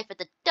eternal life at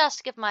the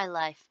dusk of my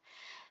life.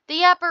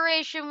 The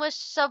apparition was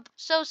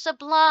so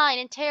sublime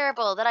and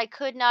terrible that I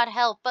could not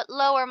help but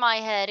lower my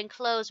head and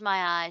close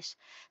my eyes.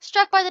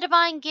 Struck by the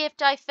divine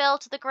gift, I fell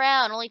to the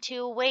ground, only to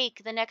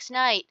awake the next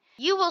night.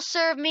 You will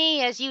serve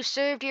me as you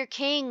served your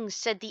kings,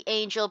 said the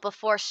angel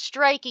before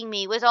striking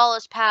me with all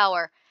his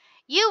power.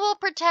 You will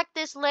protect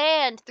this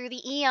land through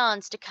the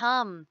eons to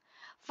come.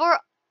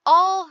 For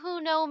all who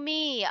know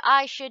me,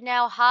 I should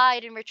now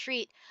hide and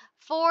retreat,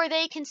 for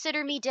they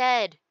consider me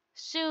dead.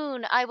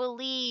 Soon I will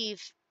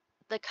leave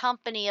the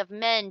company of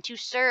men to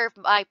serve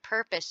my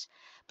purpose.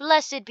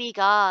 Blessed be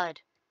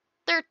God.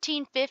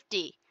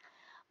 1350.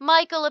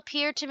 Michael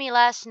appeared to me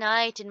last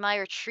night in my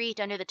retreat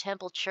under the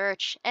temple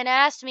church and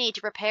asked me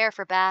to prepare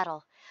for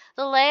battle.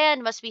 The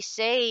land must be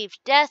saved.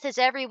 Death is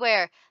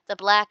everywhere. The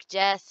Black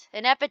Death,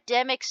 an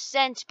epidemic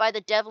sent by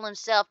the devil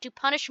himself to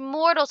punish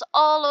mortals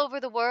all over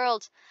the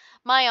world.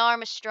 My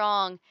arm is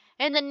strong.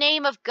 In the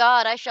name of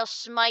God I shall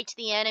smite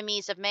the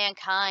enemies of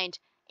mankind.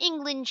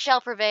 England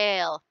shall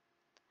prevail.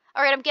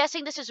 Alright, I'm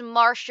guessing this is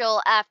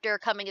Marshall after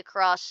coming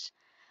across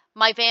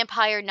my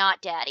vampire not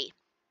daddy.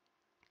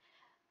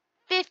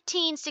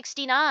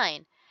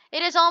 1569.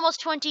 It is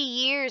almost 20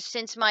 years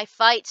since my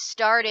fight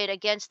started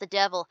against the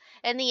devil,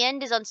 and the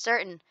end is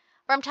uncertain.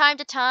 From time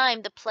to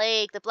time, the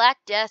plague, the Black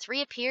Death,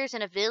 reappears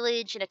in a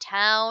village, in a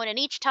town, and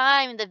each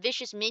time the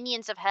vicious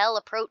minions of hell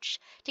approach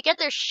to get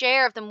their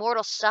share of the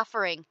mortal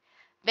suffering.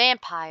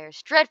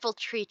 Vampires, dreadful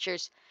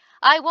creatures.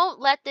 I won't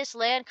let this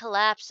land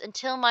collapse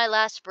until my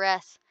last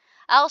breath.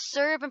 I'll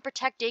serve and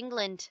protect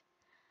England.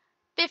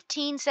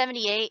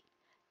 1578.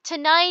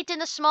 Tonight in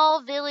the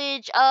small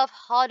village of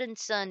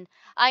Hoddenson,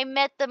 I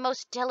met the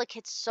most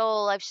delicate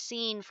soul I've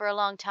seen for a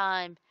long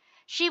time.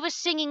 She was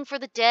singing for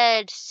the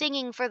dead,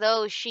 singing for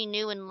those she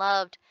knew and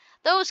loved,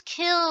 those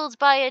killed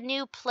by a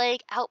new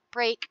plague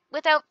outbreak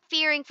without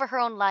fearing for her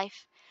own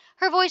life.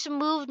 Her voice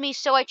moved me,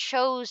 so I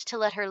chose to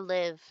let her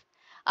live.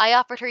 I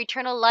offered her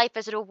eternal life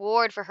as a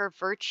reward for her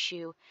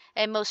virtue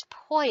and most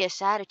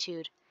pious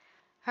attitude.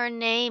 Her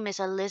name is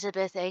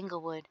Elizabeth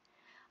Englewood.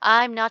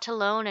 I'm not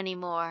alone any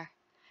more.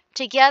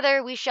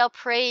 Together we shall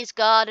praise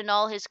God in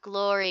all his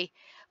glory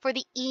for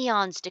the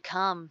eons to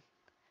come.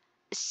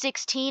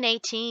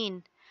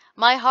 1618.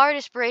 My heart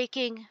is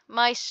breaking,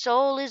 my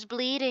soul is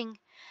bleeding.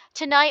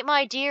 Tonight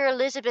my dear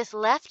Elizabeth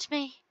left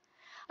me.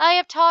 I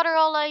have taught her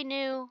all I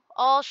knew,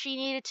 all she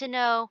needed to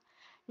know.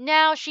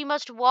 Now she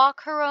must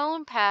walk her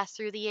own path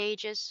through the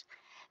ages.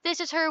 This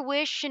is her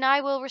wish, and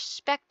I will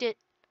respect it.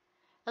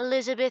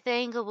 Elizabeth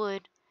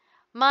Englewood,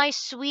 my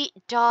sweet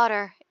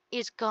daughter,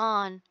 is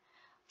gone,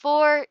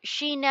 for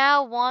she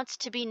now wants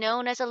to be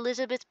known as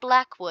Elizabeth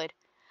Blackwood.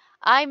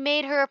 I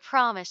made her a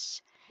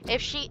promise.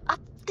 If she...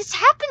 this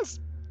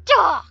happens!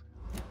 Duh!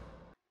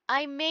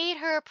 I made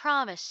her a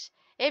promise.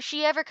 If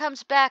she ever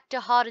comes back to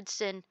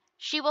Hodgson,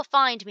 she will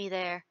find me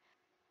there,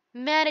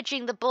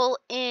 managing the Bull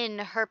Inn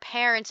her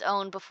parents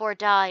owned before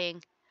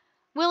dying.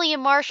 William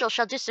Marshall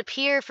shall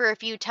disappear for a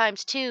few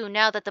times too,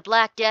 now that the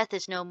Black Death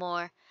is no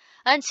more.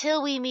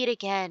 Until we meet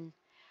again,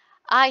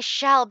 I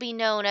shall be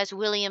known as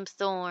William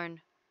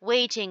Thorne,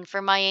 waiting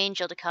for my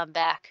angel to come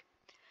back.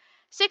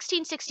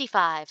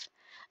 1665.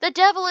 The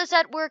devil is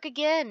at work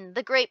again.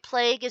 The great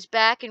plague is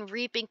back and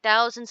reaping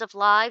thousands of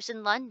lives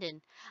in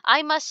London.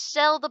 I must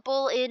sell the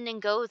Bull Inn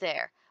and go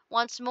there.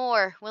 Once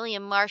more,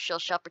 William Marshall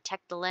shall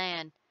protect the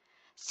land.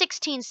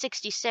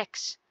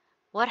 1666.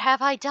 What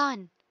have I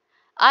done?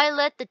 I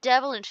let the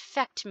devil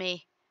infect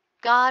me.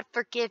 God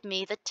forgive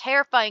me. The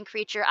terrifying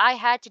creature I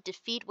had to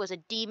defeat was a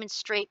demon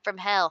straight from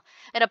hell,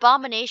 an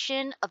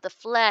abomination of the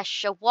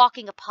flesh, a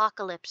walking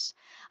apocalypse.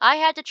 I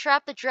had to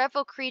trap the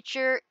dreadful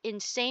creature in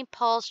St.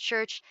 Paul's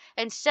Church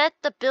and set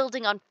the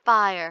building on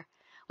fire.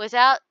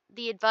 Without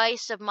the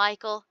advice of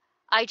Michael,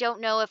 I don't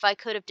know if I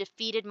could have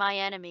defeated my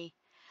enemy.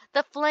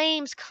 The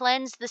flames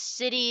cleansed the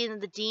city in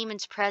the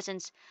demon's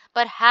presence,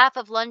 but half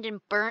of London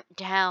burnt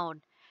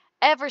down.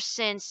 Ever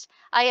since,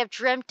 I have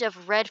dreamt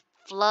of red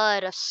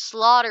flood, of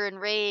slaughter and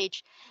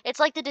rage.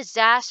 It's like the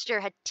disaster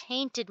had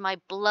tainted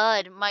my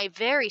blood, my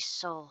very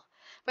soul.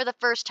 For the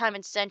first time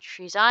in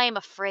centuries, I am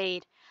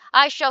afraid.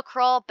 I shall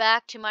crawl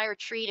back to my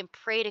retreat and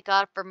pray to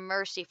God for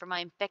mercy for my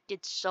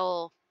infected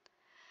soul.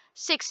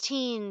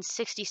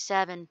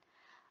 1667.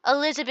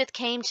 Elizabeth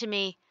came to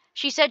me.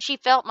 She said she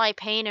felt my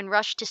pain and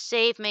rushed to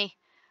save me.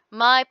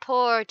 My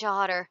poor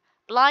daughter,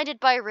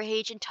 blinded by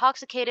rage,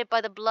 intoxicated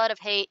by the blood of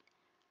hate,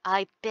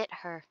 I bit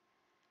her.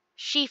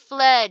 She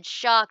fled,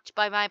 shocked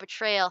by my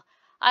betrayal.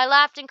 I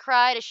laughed and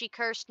cried as she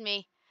cursed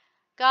me.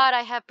 God,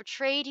 I have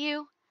betrayed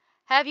you?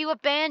 Have you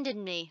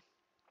abandoned me?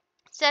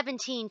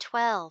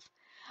 1712.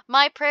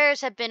 My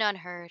prayers have been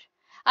unheard.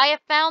 I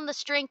have found the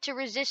strength to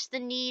resist the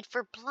need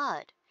for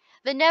blood,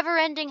 the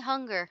never-ending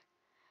hunger.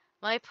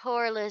 My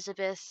poor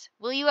Elizabeth,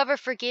 will you ever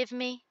forgive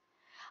me?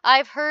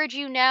 I've heard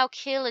you now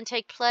kill and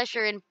take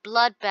pleasure in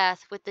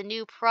bloodbath with the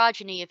new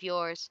progeny of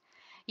yours.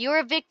 You're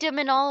a victim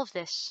in all of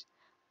this.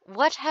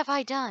 What have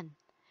I done?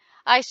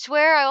 I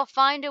swear I will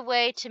find a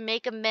way to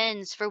make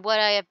amends for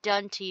what I have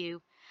done to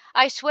you.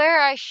 I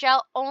swear I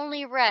shall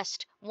only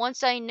rest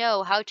once I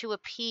know how to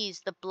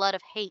appease the blood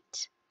of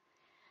hate.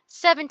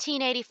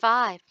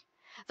 1785.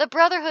 The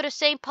Brotherhood of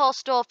St. Paul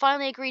Stoll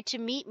finally agreed to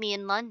meet me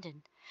in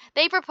London.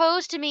 They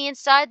proposed to me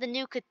inside the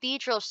new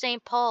Cathedral of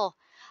St. Paul.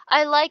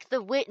 I like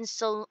the wit and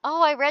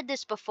I read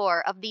this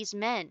before, of these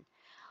men.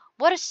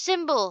 What a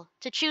symbol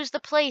to choose the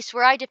place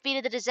where I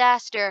defeated the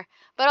disaster,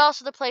 but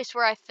also the place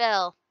where I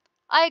fell.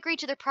 I agreed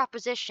to their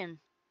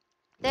proposition.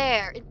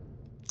 This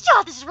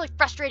is really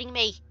frustrating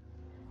me.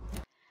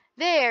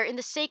 There, in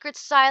the sacred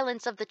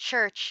silence of the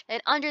church,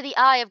 and under the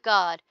eye of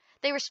God,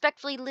 they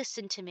respectfully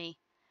listened to me.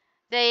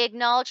 They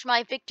acknowledged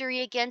my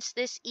victory against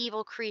this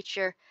evil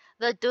creature,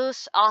 the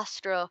Deus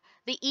Astro,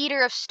 the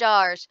eater of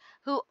stars,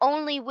 who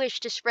only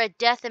wished to spread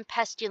death and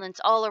pestilence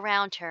all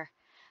around her.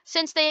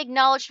 Since they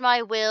acknowledged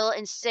my will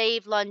and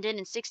saved London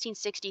in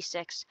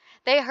 1666,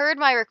 they heard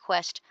my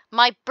request,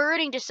 my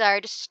burning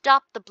desire to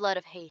stop the blood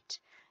of hate.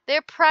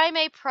 Their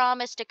primate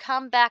promised to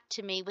come back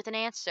to me with an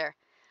answer.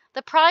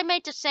 The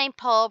primate of St.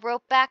 Paul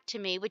wrote back to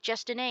me with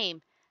just a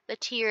name, the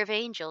Tear of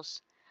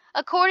Angels.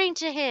 According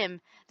to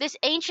him, this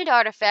ancient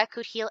artifact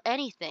could heal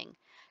anything,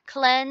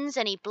 cleanse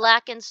any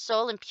blackened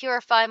soul and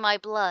purify my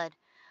blood.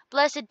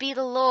 Blessed be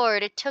the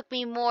Lord, it took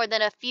me more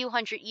than a few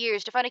hundred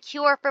years to find a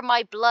cure for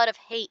my blood of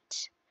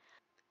hate.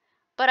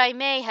 But I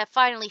may have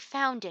finally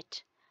found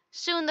it.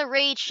 Soon the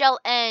rage shall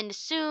end.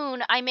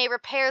 Soon I may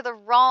repair the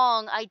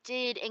wrong I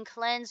did and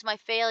cleanse my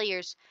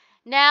failures.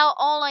 Now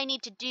all I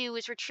need to do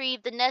is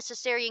retrieve the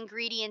necessary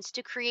ingredients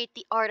to create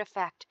the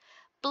artifact.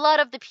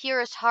 Blood of the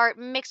purest heart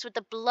mixed with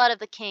the blood of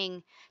the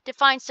king. To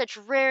find such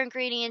rare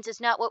ingredients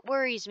is not what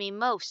worries me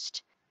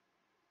most,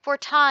 for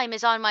time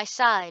is on my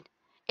side.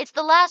 It's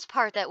the last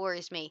part that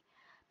worries me.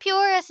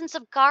 Pure essence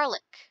of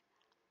garlic.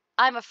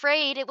 I'm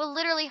afraid it will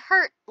literally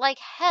hurt like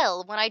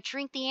hell when I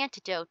drink the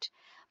antidote.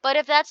 But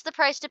if that's the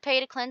price to pay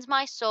to cleanse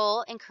my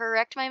soul and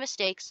correct my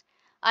mistakes,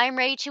 I am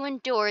ready to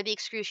endure the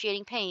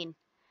excruciating pain.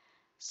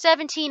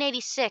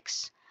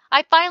 1786.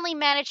 I finally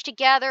managed to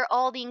gather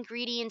all the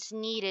ingredients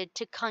needed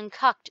to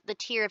concoct the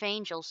Tear of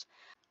Angels.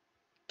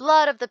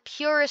 Blood of the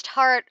purest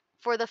heart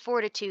for the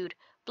fortitude,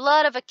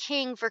 blood of a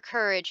king for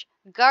courage,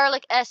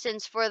 garlic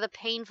essence for the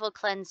painful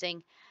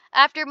cleansing.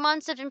 After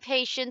months of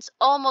impatience,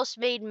 almost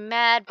made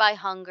mad by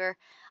hunger,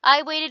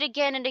 I waited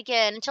again and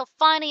again until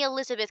finally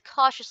Elizabeth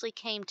cautiously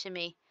came to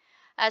me.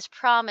 As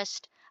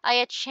promised, I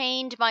had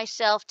chained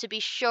myself to be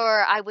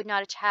sure I would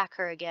not attack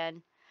her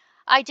again.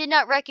 I did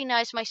not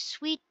recognize my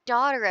sweet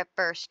daughter at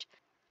first,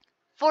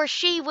 for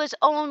she was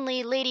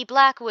only Lady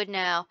Blackwood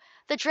now,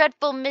 the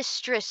dreadful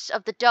mistress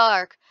of the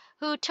dark,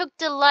 who took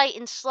delight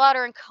in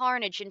slaughter and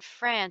carnage in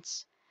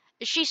France.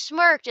 She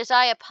smirked as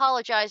I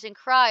apologized and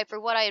cried for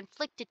what I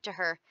inflicted to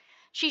her.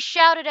 She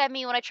shouted at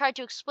me when I tried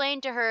to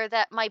explain to her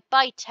that my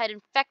bite had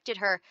infected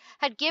her,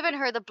 had given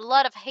her the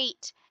blood of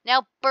hate,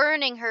 now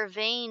burning her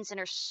veins and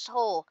her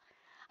soul.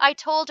 I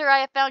told her I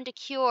have found a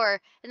cure,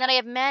 and that I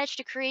have managed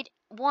to create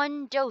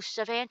 1 dose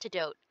of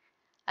antidote.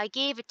 I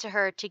gave it to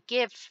her to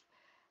give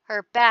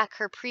her back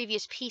her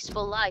previous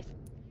peaceful life.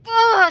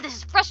 Ugh, this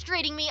is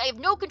frustrating me. I have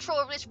no control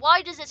over this.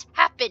 Why does this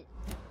happen?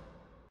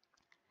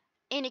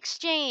 In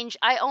exchange,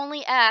 I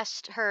only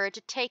asked her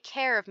to take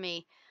care of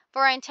me,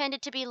 for I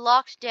intended to be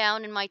locked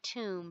down in my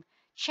tomb,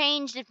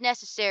 changed if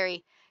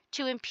necessary,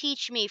 to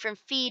impeach me from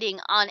feeding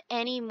on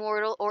any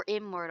mortal or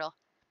immortal.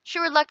 She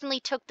reluctantly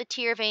took the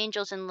Tear of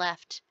Angels and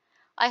left.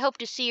 I hope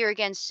to see her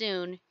again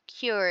soon,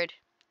 cured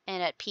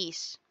and at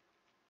peace.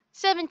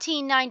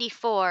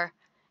 1794.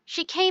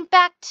 She came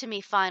back to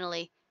me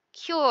finally,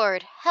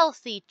 cured,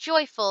 healthy,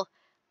 joyful,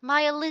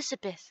 my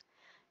Elizabeth.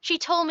 She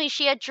told me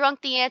she had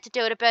drunk the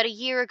antidote about a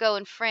year ago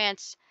in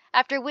France,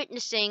 after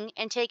witnessing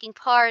and taking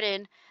part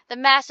in the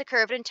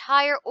massacre of an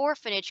entire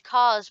orphanage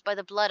caused by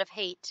the blood of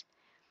hate.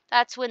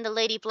 That's when the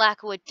Lady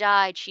Blackwood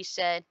died, she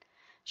said.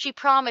 She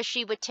promised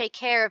she would take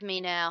care of me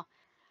now.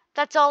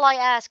 That's all I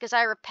ask as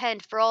I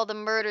repent for all the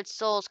murdered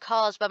souls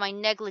caused by my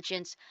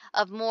negligence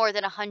of more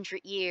than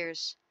 100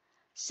 years.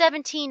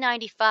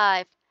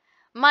 1795.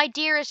 My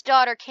dearest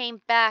daughter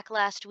came back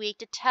last week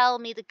to tell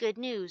me the good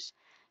news.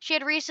 She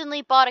had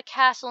recently bought a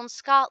castle in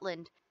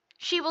Scotland.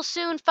 She will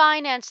soon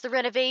finance the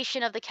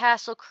renovation of the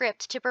castle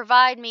crypt to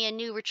provide me a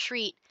new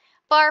retreat,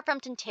 far from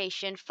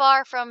temptation,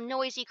 far from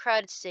noisy,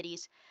 crowded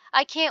cities.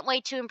 I can't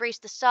wait to embrace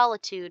the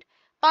solitude,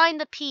 find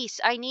the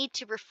peace I need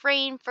to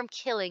refrain from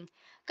killing.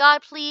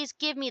 God, please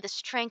give me the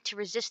strength to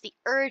resist the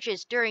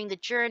urges during the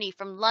journey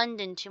from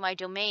London to my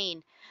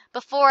domain.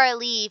 Before I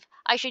leave,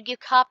 I should give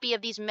copy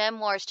of these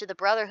memoirs to the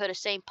Brotherhood of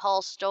St.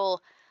 Paul's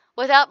Stole,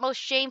 without most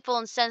shameful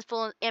and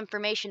sensible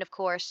information, of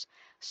course.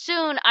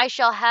 Soon I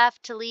shall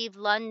have to leave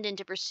London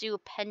to pursue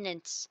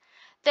penance.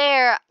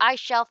 There I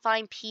shall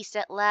find peace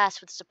at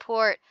last with the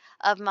support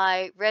of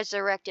my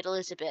resurrected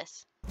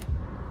Elizabeth.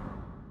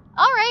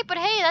 Alright, but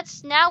hey,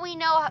 now we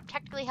know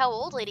technically how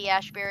old Lady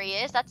Ashbury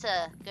is. That's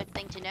a good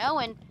thing to know,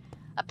 and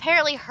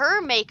apparently her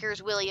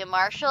maker's William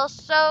Marshall,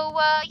 so,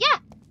 yeah.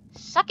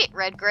 Suck it,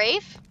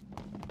 Redgrave.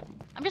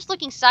 I'm just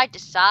looking side to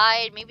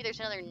side. Maybe there's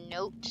another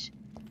note.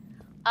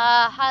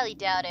 Highly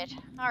doubt it.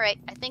 Alright,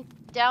 I think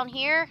down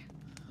here,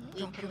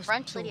 we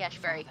confront Lady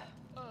Ashbury.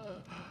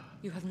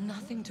 You have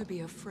nothing to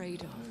be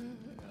afraid of.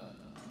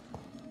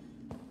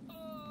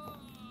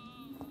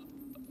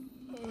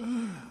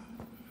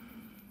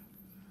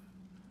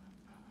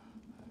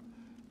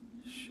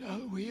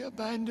 Shall we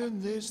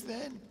abandon this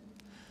then?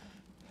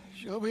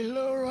 Shall we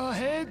lower our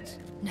heads?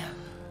 No.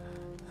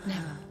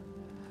 Never.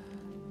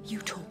 You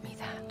taught me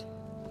that.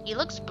 He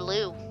looks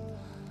blue.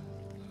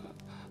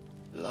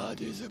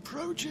 Blood is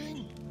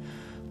approaching.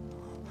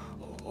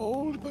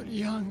 Old but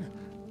young.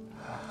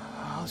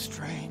 How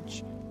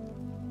strange.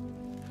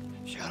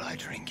 Shall I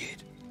drink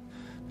it?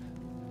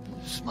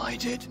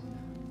 Smite it?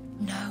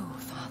 No,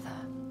 Father.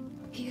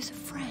 He is a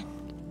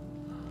friend.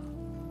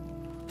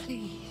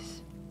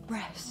 Please,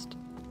 rest.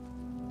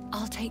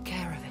 I'll take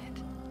care of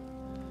it.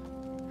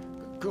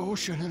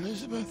 Caution,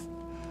 Elizabeth.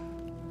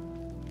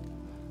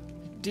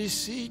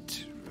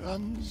 Deceit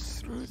runs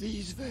through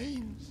these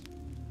veins.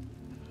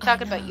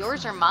 Talking about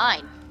yours or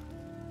mine?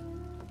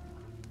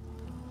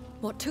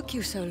 What took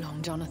you so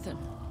long, Jonathan?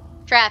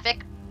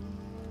 Traffic.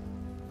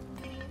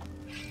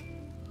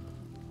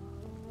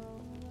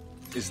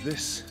 Is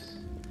this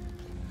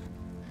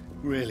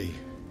really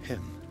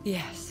him?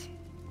 Yes.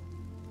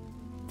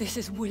 This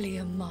is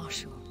William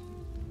Marshall,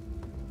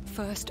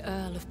 1st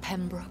Earl of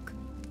Pembroke,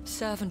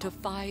 servant of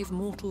 5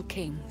 mortal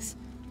kings,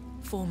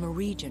 former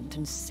regent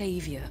and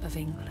saviour of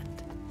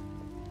England.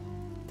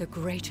 The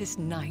greatest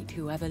knight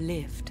who ever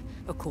lived,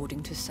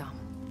 according to some.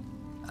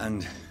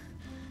 And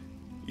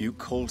you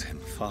called him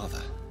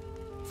father?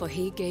 For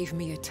he gave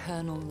me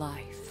eternal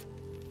life,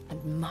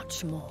 and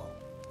much more.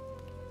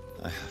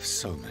 I have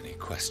so many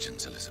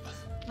questions,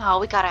 Elizabeth. Oh,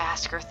 we gotta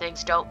ask her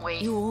things, don't we?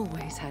 You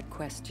always had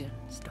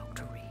questions,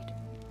 Dr. Reed.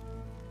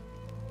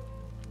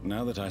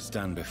 Now that I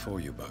stand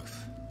before you both,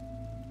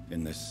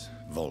 in this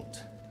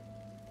vault,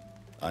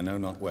 I know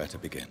not where to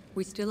begin.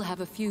 We still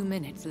have a few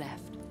minutes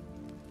left.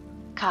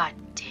 God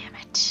damn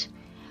it.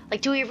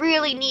 Like, do we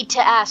really need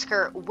to ask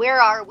her, where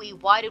are we?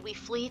 Why did we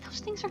flee? Those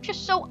things are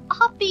just so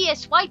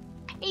obvious. Why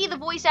pay the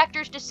voice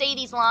actors to say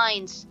these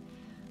lines?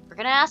 We're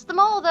gonna ask them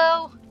all,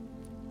 though.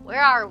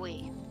 Where are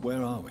we?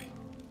 Where are we?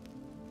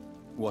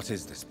 What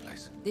is this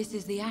place? This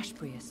is the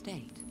Ashbury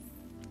estate.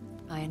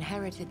 I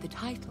inherited the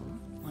title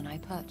when I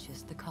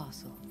purchased the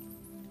castle.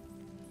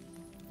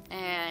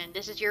 And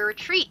this is your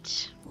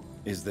retreat.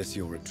 Is this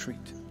your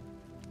retreat?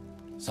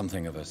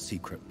 Something of a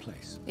secret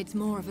place? It's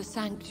more of a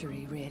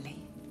sanctuary,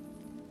 really.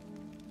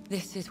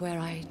 This is where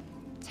I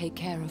take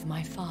care of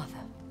my father.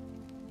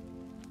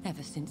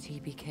 Ever since he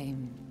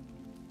became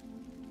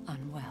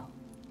unwell.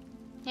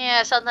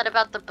 Yeah, something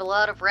about the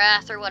blood of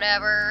wrath or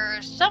whatever.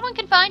 Someone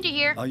can find you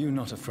here. Are you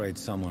not afraid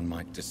someone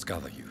might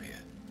discover you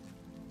here?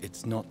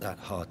 It's not that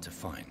hard to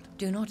find.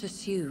 Do not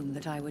assume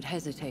that I would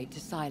hesitate to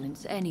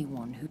silence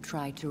anyone who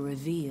tried to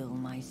reveal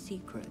my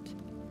secret.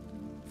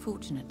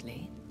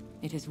 Fortunately,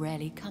 it has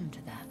rarely come to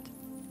that.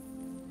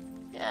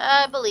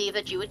 I believe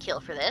that you would kill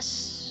for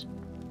this.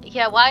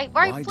 Yeah, why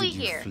flee did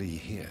you here? flee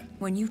here?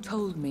 When you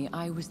told me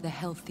I was the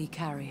healthy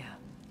carrier,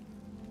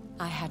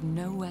 I had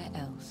nowhere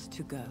else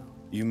to go.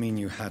 You mean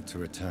you had to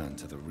return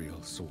to the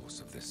real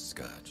source of this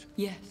scourge?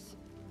 Yes,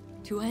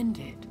 to end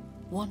it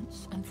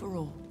once and for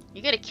all.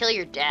 You gonna kill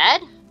your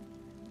dad?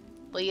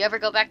 Will you ever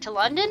go back to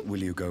London?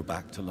 Will you go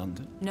back to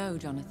London? No,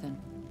 Jonathan.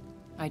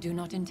 I do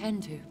not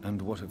intend to.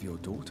 And what of your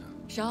daughter?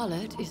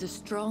 Charlotte is a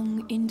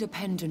strong,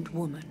 independent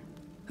woman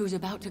who's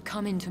about to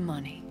come into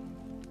money.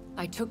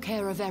 I took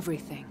care of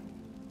everything.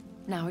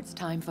 Now it's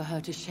time for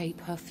her to shape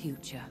her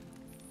future.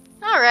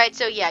 Alright,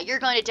 so yeah, you're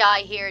going to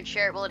die here and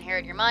Sherritt will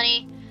inherit your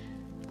money.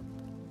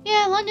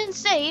 Yeah, London's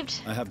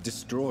saved. I have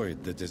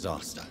destroyed the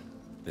disaster,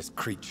 this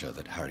creature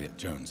that Harriet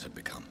Jones had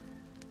become.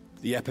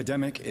 The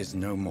epidemic is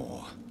no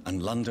more,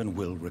 and London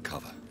will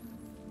recover.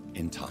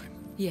 In time.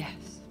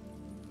 Yes.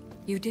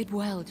 You did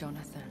well,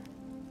 Jonathan.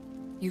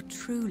 You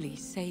truly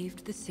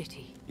saved the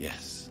city.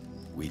 Yes,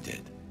 we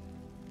did.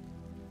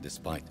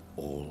 Despite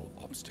all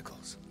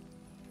obstacles.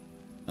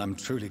 I'm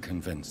truly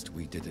convinced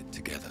we did it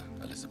together,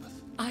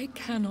 Elizabeth. I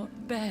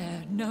cannot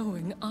bear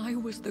knowing I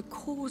was the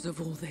cause of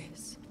all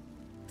this.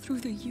 Through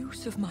the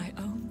use of my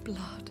own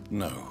blood.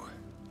 No.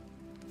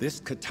 This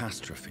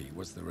catastrophe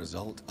was the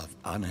result of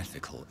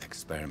unethical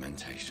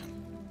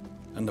experimentation.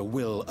 And the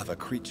will of a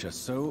creature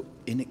so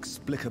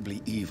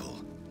inexplicably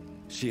evil,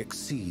 she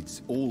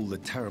exceeds all the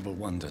terrible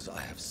wonders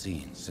I have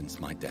seen since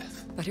my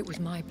death. But it was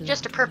my blood.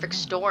 Just a perfect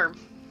storm.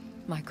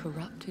 My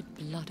corrupted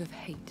blood of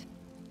hate.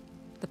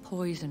 The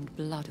poisoned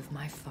blood of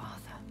my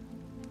father.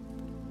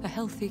 A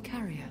healthy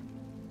carrier.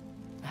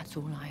 That's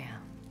all I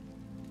am.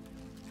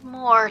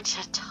 More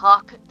to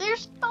talk.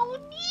 There's no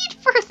need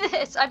for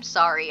this. I'm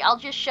sorry. I'll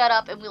just shut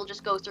up and we'll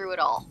just go through it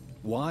all.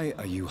 Why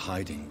are you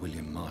hiding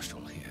William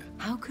Marshall here?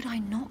 How could I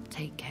not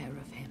take care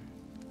of him?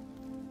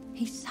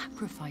 He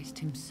sacrificed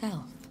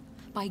himself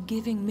by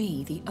giving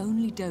me the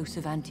only dose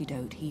of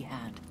antidote he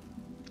had.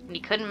 And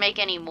he couldn't make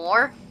any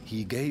more?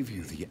 He gave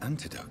you the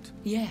antidote?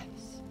 Yes.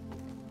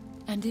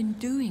 And in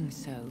doing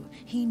so,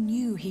 he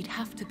knew he'd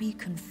have to be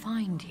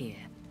confined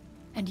here.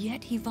 And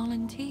yet he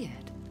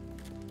volunteered.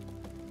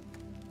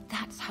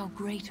 That's how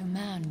great a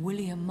man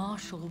William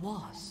Marshall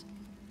was.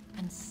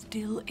 And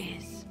still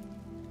is.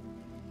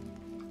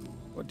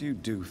 What do you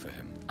do for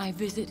him? I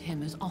visit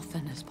him as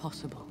often as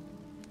possible.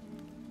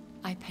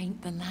 I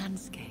paint the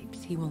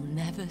landscapes he will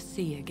never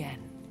see again.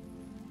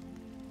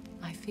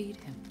 I feed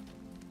him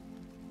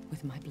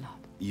with my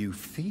blood. You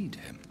feed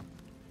him?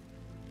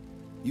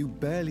 You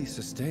barely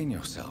sustain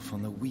yourself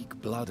on the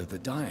weak blood of the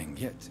dying,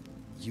 yet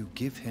you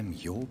give him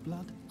your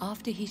blood?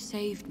 After he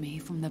saved me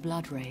from the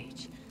blood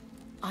rage,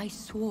 I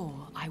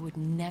swore I would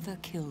never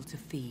kill to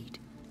feed.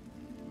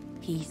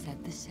 He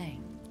said the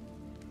same.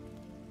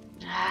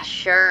 Ah,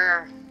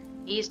 sure.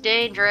 He's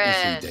dangerous.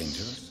 Is he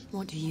dangerous?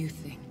 What do you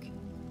think?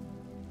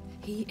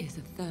 He is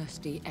a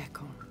thirsty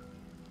Ekon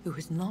who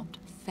has not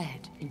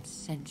fed in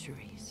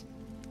centuries.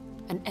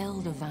 An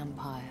elder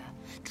vampire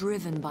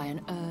driven by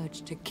an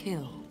urge to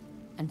kill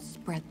and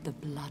spread the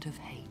blood of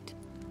hate.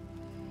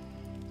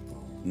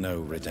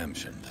 No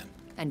redemption, then.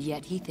 And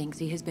yet he thinks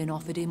he has been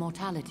offered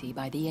immortality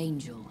by the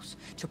angels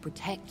to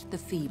protect the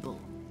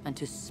feeble and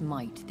to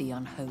smite the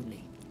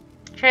unholy.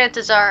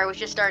 Chances are it was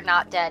just our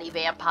not daddy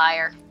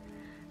vampire.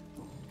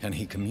 Can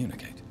he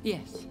communicate?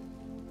 Yes.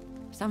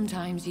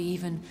 Sometimes he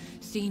even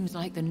seems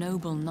like the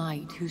noble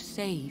knight who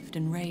saved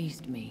and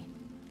raised me.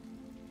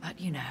 But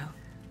you know,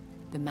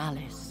 the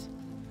malice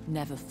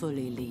never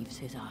fully leaves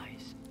his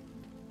eyes.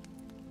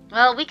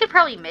 Well, we could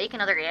probably make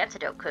another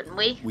antidote, couldn't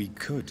we? We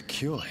could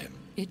cure him.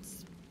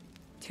 It's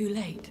too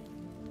late.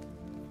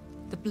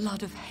 The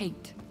blood of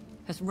hate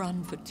has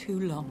run for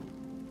too long.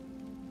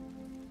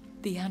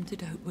 The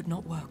antidote would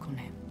not work on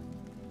him.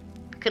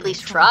 Could at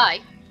least try.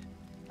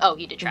 Oh,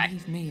 you did try.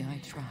 Believe me, I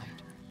tried.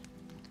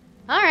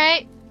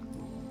 Alright.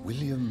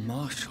 William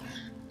Marshall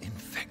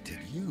infected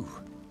you.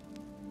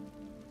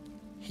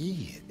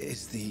 He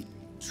is the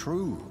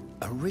true,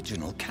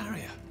 original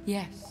carrier.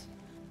 Yes.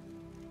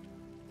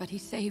 But he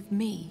saved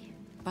me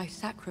by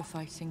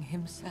sacrificing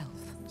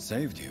himself.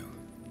 Saved you?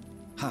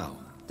 How?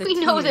 We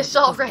know this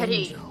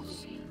already.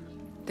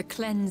 The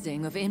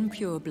cleansing of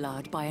impure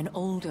blood by an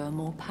older,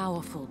 more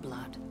powerful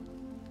blood.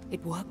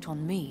 It worked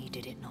on me,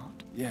 did it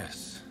not?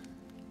 Yes.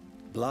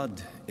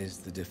 Blood is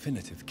the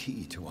definitive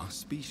key to our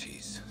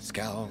species.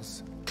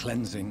 Scowls,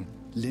 cleansing,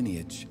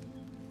 lineage.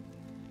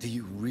 Do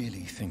you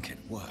really think it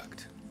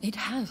worked? It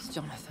has,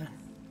 Jonathan.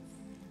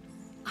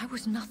 I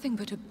was nothing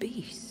but a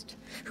beast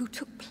who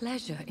took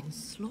pleasure in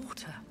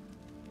slaughter.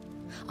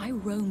 I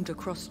roamed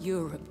across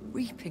Europe,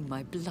 reaping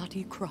my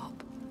bloody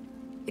crop.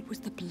 It was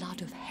the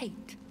blood of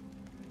hate.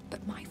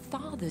 But my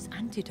father's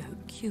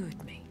antidote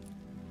cured me.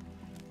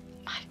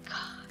 My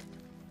God.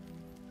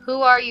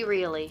 Who are you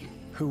really?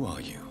 Who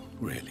are you,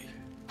 really?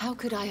 How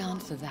could I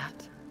answer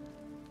that?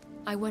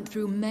 I went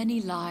through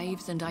many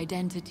lives and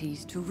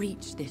identities to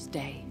reach this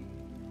day.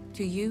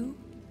 To you,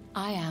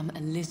 I am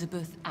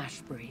Elizabeth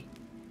Ashbury,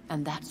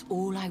 and that's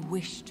all I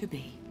wish to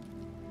be.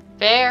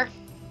 Fair.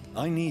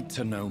 I need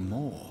to know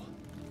more.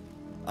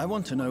 I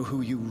want to know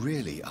who you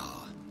really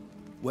are.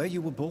 Where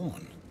you were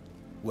born.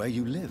 Where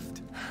you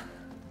lived.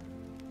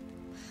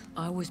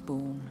 I was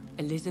born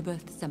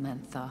Elizabeth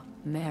Samantha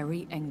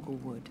Mary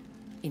Englewood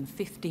in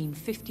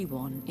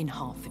 1551 in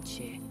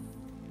Hertfordshire.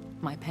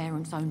 My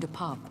parents owned a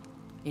pub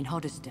in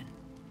Hoddesdon.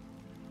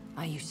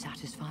 Are you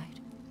satisfied?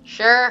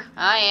 Sure,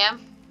 I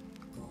am.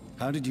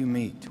 How did you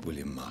meet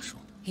William Marshall?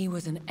 He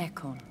was an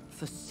Econ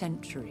for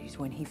centuries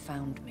when he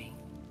found me.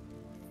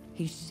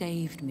 He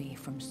saved me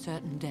from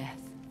certain death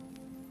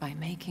by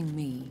making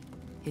me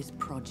his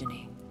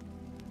progeny.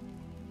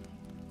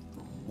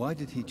 Why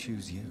did he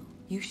choose you?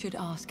 You should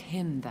ask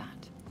him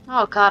that.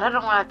 Oh God, I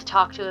don't want to have to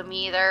talk to him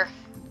either.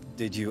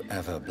 Did you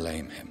ever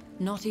blame him?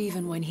 Not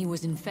even when he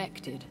was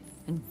infected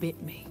and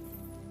bit me.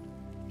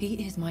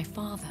 He is my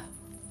father.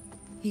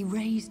 He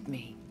raised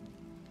me.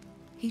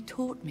 He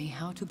taught me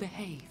how to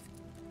behave.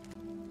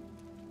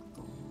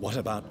 What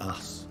about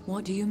us?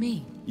 What do you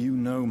mean? You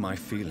know my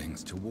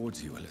feelings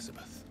towards you,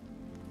 Elizabeth.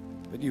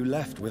 But you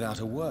left without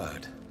a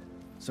word.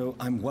 So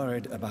I'm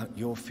worried about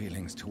your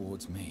feelings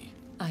towards me.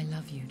 I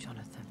love you,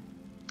 Jonathan.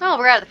 Oh,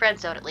 we're out of the friend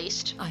zone at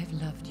least. I've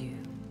loved you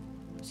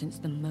since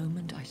the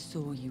moment I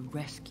saw you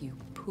rescue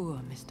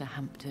poor Mr.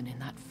 Hampton in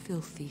that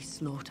filthy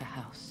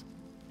slaughterhouse.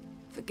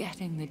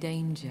 Forgetting the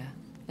danger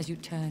as you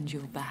turned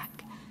your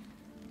back,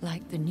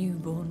 like the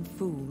newborn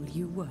fool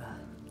you were.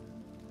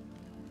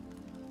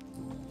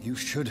 You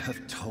should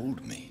have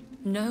told me.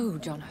 No,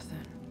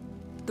 Jonathan.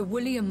 The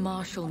William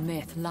Marshall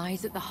myth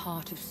lies at the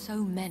heart of so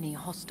many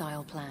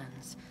hostile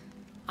plans.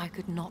 I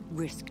could not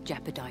risk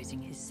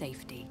jeopardizing his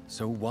safety.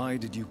 So why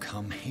did you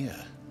come here?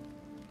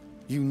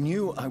 You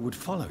knew I would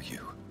follow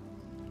you.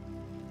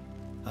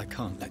 I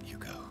can't let you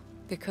go.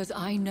 Because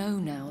I know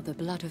now the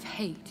blood of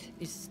hate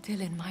is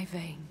still in my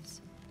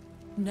veins.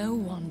 No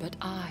one but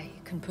I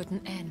can put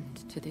an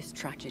end to this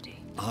tragedy.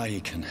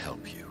 I can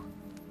help you.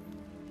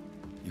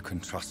 You can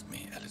trust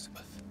me,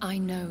 Elizabeth. I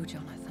know,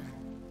 Jonathan.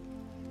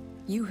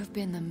 You have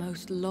been the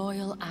most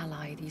loyal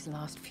ally these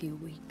last few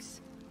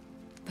weeks.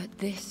 But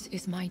this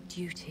is my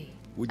duty.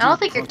 I don't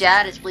think your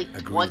dad has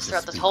bleeped once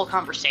throughout this whole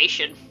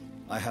conversation.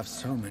 I have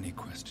so many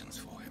questions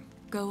for him.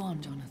 Go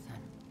on,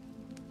 Jonathan.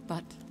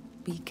 But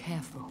be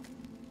careful.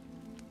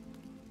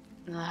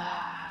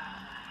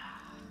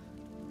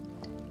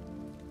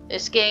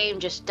 This game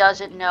just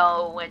doesn't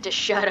know when to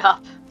shut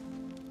up.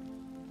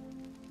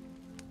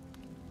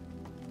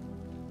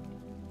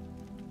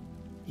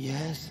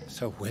 Yes?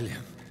 So,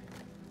 William.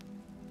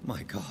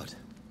 My God.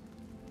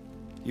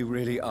 You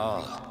really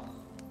are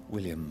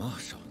William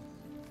Marshall.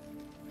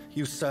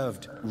 You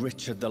served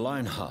Richard the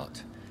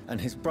Lionheart and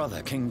his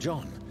brother, King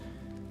John.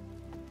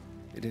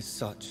 It is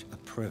such a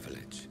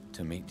privilege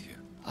to meet you.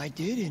 I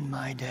did in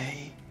my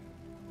day.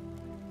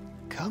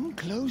 Come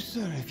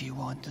closer if you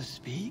want to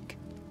speak.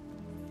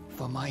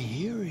 For my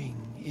hearing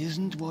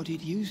isn't what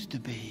it used to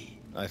be.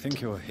 I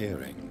think your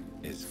hearing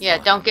is Yeah,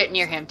 fine. don't get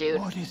near him, dude.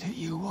 What is it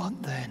you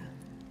want then?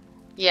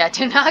 Yeah,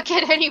 do not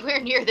get anywhere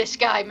near this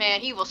guy,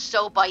 man. He will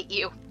so bite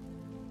you.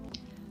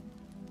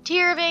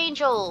 Tear of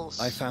Angels.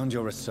 I found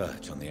your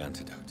research on the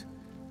antidote.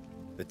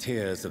 The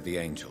Tears of the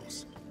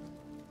Angels.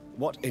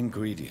 What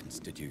ingredients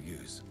did you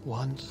use?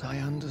 Once I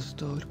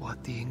understood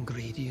what the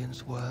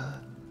ingredients were,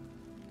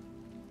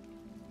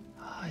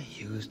 I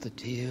used the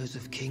tears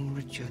of King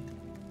Richard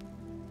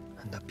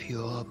and the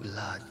pure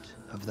blood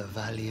of the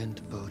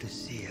valiant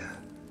Boadicea.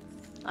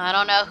 I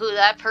don't know who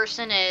that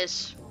person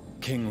is.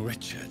 King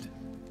Richard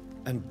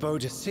and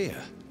Boadicea.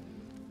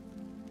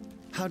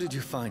 How did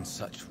you find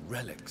such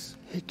relics?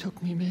 It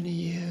took me many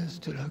years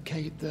to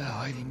locate their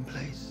hiding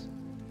place.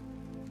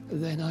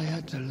 Then I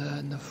had to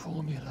learn the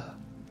formula.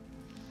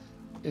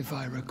 If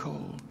I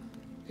recall,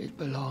 it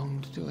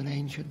belonged to an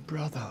ancient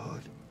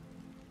brotherhood.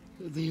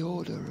 The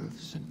Order of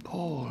St.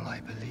 Paul, I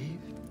believe.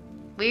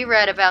 We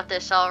read about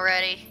this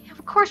already.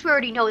 Of course we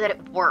already know that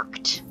it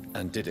worked.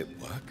 And did it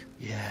work?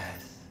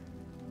 Yes.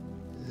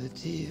 The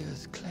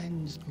tears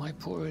cleansed my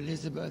poor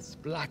Elizabeth's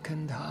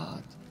blackened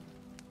heart.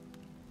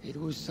 It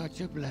was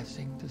such a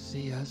blessing to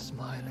see her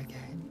smile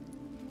again.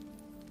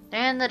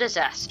 And the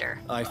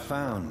disaster. I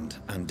found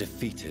and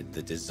defeated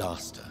the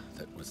disaster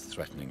that was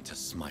threatening to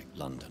smite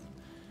London.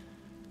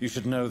 You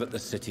should know that the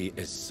city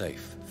is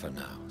safe for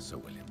now, Sir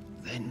William.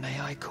 Then may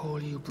I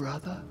call you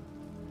brother?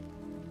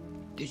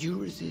 Did you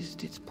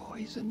resist its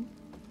poison?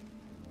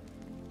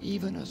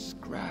 Even a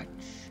scratch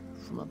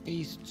from a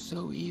beast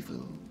so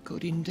evil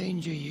could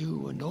endanger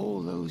you and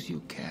all those you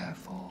care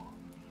for.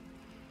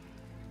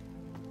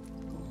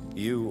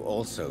 You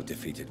also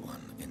defeated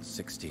one in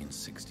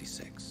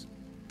 1666.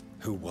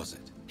 Who was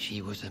it?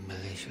 She was a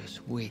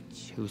malicious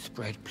witch who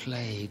spread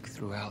plague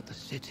throughout the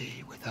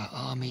city with her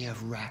army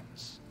of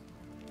rats.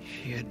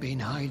 She had been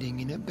hiding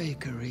in a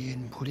bakery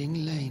in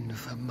Pudding Lane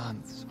for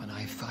months when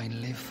I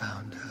finally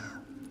found her.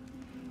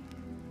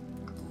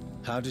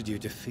 How did you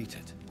defeat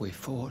it? We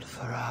fought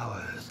for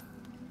hours.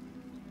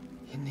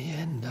 In the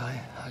end, I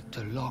had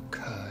to lock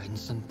her in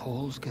St.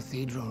 Paul's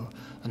Cathedral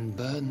and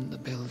burn the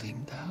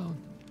building down.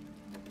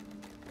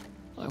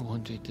 I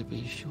wanted to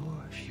be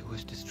sure she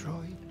was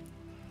destroyed.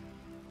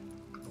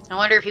 I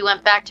wonder if he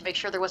went back to make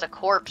sure there was a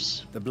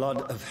corpse. The blood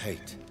of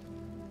hate.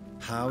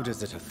 How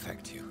does it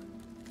affect you?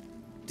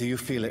 Do you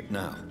feel it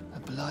now? The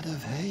blood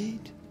of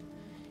hate?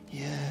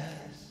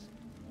 Yes.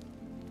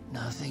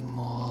 Nothing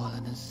more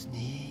than a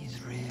sneeze,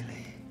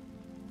 really.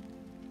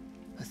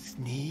 A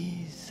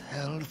sneeze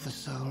held for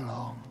so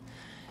long,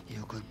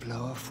 you could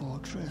blow a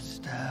fortress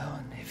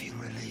down if you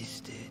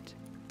released it.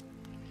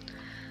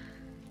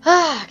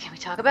 Can we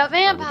talk about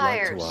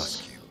vampires? I would like to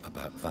ask you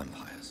about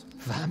vampires.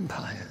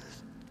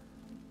 Vampires?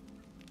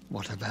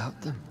 What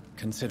about them?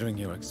 Considering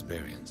your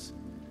experience,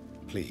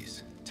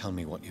 please tell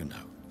me what you know.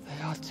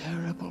 They are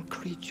terrible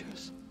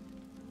creatures.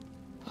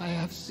 I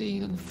have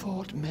seen and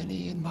fought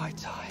many in my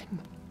time.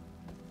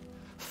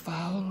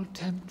 Foul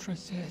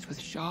temptresses with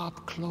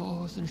sharp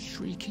claws and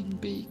shrieking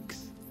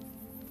beaks.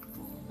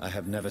 I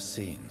have never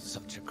seen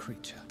such a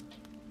creature.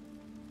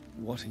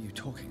 What are you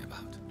talking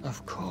about?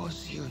 Of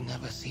course you've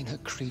never seen a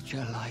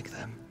creature like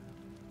them.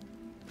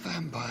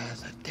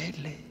 Vampires are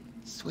deadly,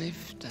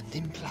 swift and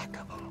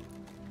implacable.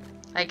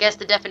 I guess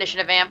the definition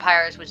of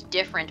vampires was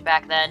different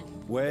back then.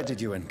 Where did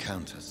you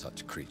encounter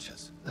such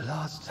creatures? The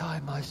last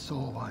time I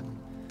saw one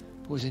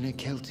was in a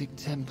Celtic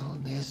temple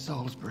near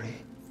Salisbury.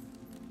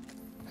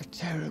 A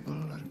terrible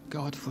and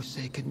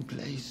god-forsaken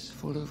place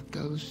full of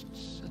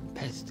ghosts and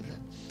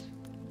pestilence.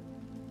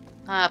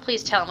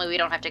 Please tell me we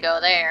don't have to go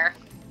there.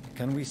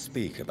 Can we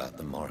speak about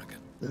the Morrigan?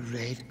 The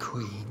Red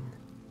Queen?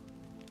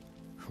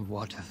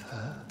 What of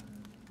her?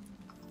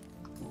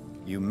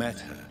 You met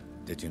her,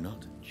 did you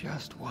not?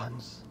 Just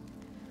once,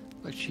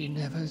 but she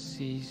never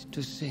ceased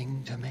to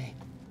sing to me.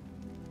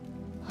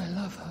 I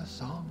love her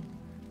song.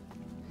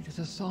 It is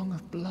a song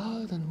of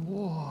blood and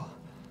war.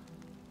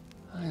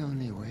 I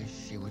only wish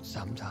she would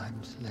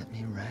sometimes let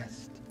me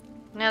rest.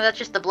 No, that's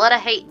just the blood of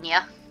hating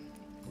ya.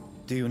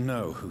 Do you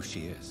know who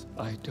she is?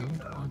 I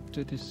don't want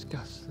to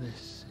discuss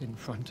this in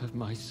front of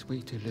my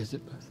sweet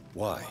Elizabeth.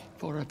 Why?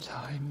 For a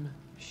time,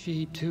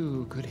 she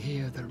too could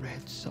hear the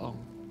red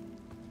song.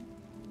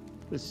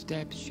 The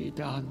steps she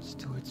danced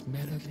to its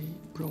melody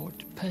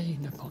brought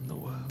pain upon the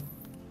world.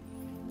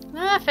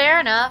 Fair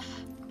enough.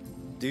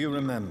 Do you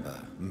remember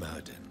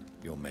Myrddin,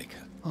 your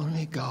maker?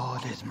 Only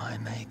God is my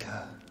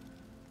maker,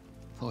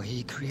 for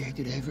he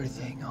created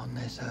everything on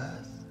this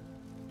earth.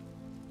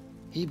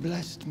 He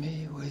blessed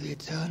me with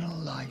eternal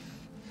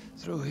life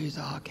through his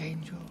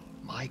archangel,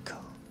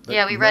 Michael. But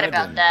yeah, we read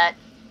about Myrddin, that.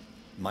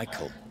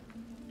 Michael,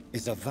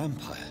 is a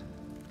vampire.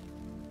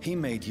 He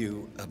made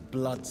you a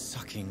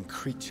blood-sucking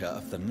creature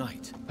of the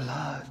night.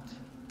 Blood,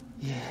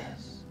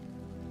 yes.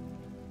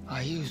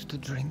 I used to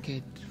drink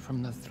it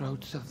from the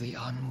throats of the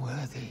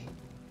unworthy.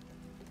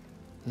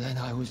 Then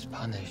I was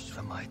punished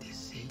for my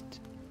deceit.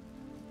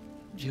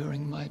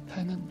 During my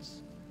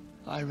penance,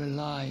 I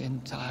rely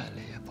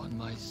entirely upon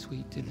my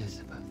sweet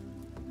Elizabeth.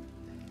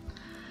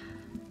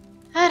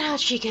 And how'd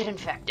she get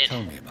infected?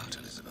 Tell me about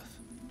Elizabeth.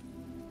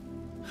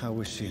 How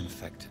was she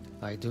infected?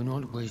 I do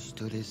not wish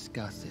to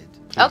discuss it.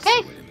 Please,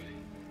 Okay. Sir William.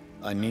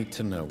 I need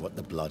to know what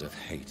the blood of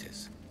hate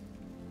is.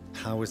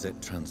 How is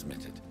it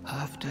transmitted?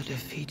 After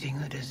defeating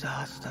the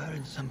disaster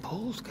in St.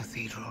 Paul's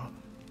Cathedral,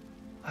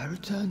 I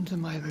returned to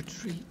my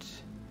retreat,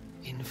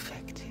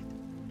 infected.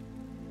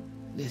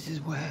 This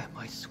is where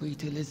my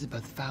sweet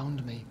Elizabeth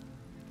found me,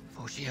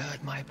 for she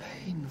heard my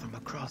pain from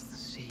across the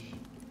sea.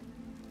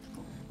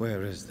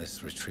 Where is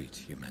this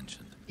retreat you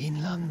mentioned?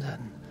 In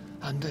London,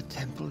 under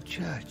Temple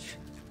Church,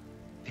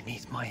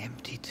 beneath my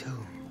empty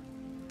tomb.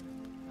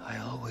 I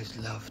always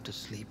loved to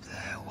sleep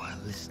there while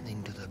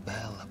listening to the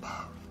bell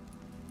above.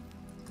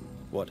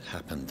 What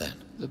happened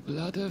then? The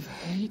blood of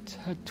hate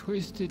had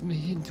twisted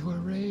me into a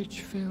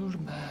rage-filled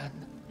man.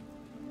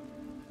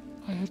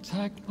 I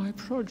attacked my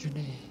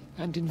progeny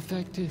and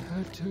infected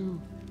her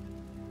too.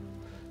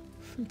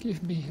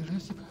 Forgive me,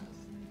 Elizabeth.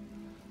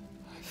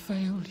 I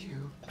failed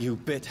you. You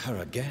bit her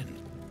again?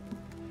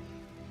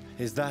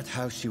 Is that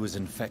how she was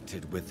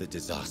infected with the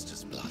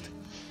disaster's blood?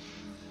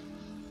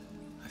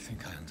 I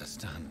think I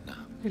understand now.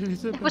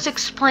 Elizabeth. It was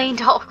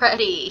explained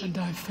already. And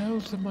I fell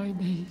to my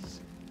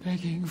knees,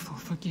 begging for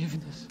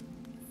forgiveness.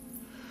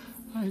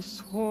 I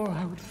swore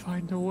I would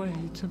find a way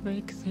to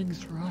make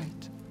things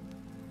right.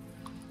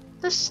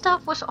 This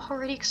stuff was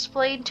already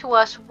explained to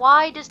us.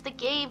 Why does the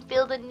game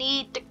feel the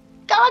need to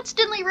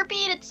constantly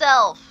repeat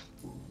itself?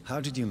 How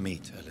did you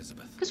meet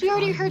Elizabeth? Because we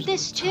already Times heard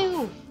this were too.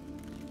 tough.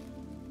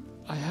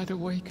 I had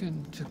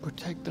awakened to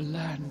protect the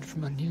land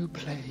from a new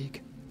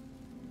plague.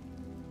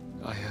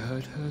 I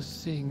heard her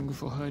sing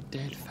for her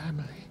dead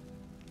family.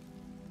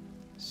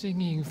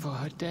 Singing for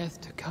her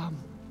death to come.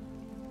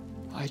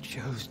 I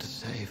chose to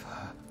save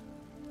her.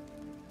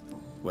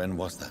 When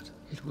was that?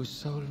 It was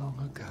so long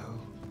ago.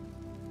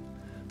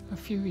 A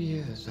few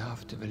years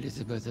after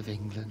Elizabeth of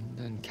England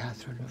and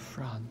Catherine of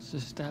France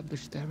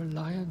established their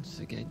alliance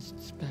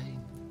against Spain.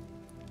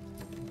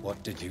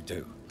 What did you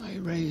do? I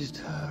raised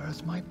her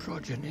as my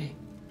progeny.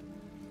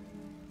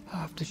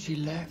 After she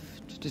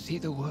left to see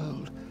the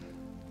world,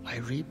 I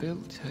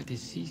rebuilt her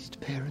deceased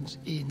parents'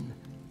 inn.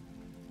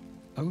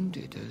 Owned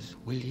it as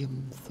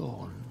William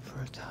Thorne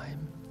for a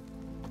time.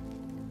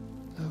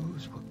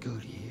 Those were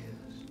good years.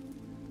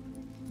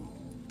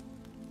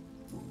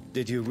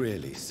 Did you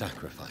really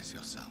sacrifice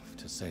yourself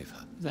to save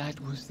her? That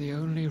was the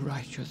only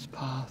righteous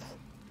path.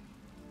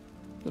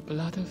 The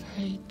blood of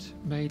hate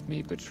made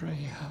me betray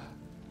her.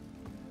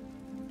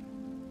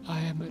 I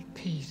am at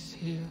peace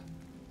here.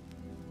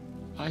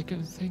 I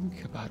can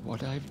think about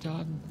what I've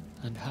done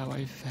and how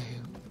I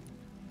failed.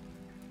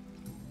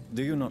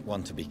 Do you not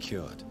want to be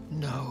cured?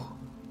 No.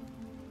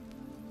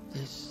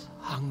 This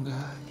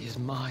hunger is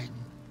mine.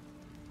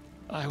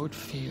 I would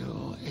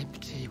feel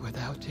empty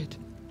without it.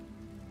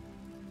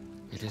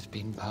 It has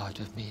been part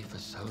of me for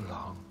so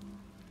long.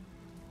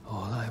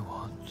 All I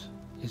want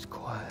is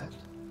quiet.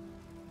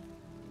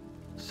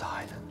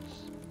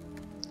 Silence.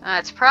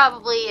 It's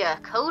probably a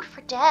code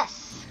for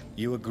death.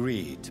 You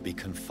agreed to be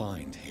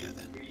confined here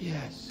then?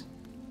 Yes.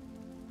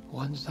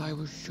 Once I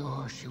was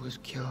sure she was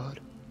cured,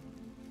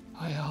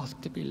 I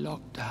asked to be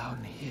locked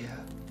down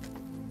here.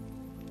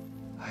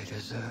 I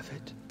deserve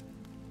it.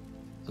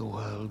 The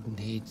world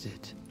needs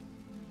it.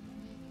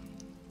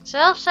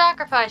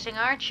 Self-sacrificing,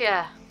 aren't you?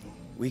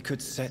 We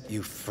could set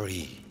you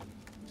free.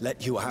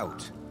 Let you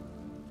out.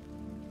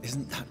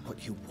 Isn't that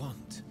what you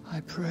want?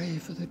 I pray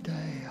for the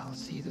day I'll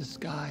see the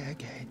sky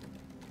again.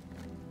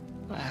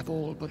 I have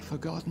all but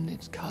forgotten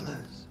its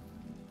colors.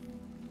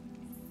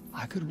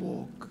 I could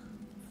walk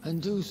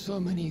and do so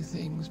many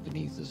things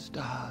beneath the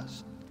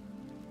stars.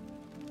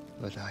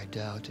 But I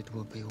doubt it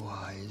will be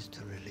wise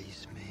to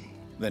release me.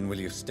 Then will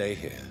you stay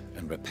here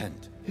and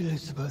repent?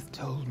 Elizabeth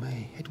told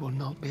me it will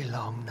not be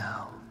long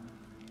now.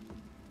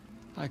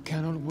 I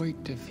cannot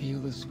wait to feel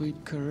the sweet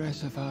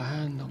caress of her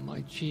hand on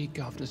my cheek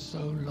after so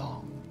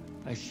long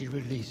as she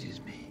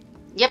releases me.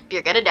 Yep,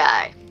 you're gonna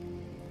die.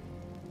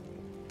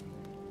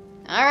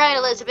 Alright,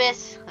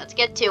 Elizabeth, let's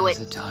get to it.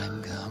 Has the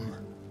time come?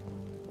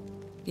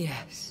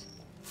 Yes,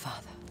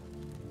 Father.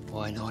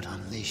 Why not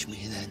unleash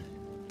me then?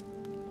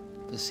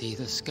 To see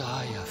the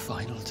sky a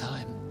final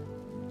time.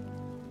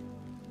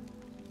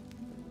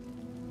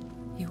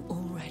 You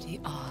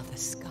already are the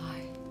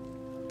sky,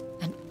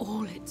 and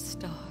all its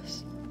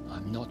stars.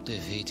 I'm not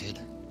defeated,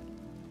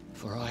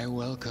 for I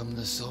welcome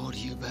the sword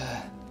you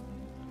bear,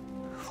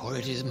 for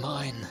it is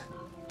mine.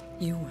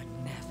 You were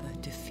never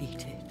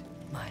defeated,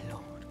 my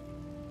lord.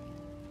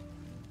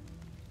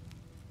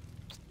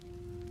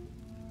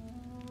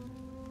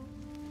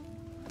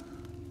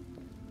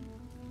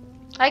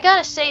 I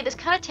gotta say, this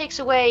kind of takes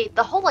away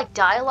the whole like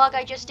dialogue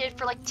I just did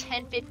for like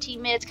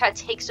 10-15 minutes. Kind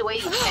of takes away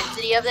the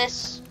intensity of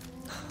this.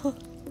 Yeah,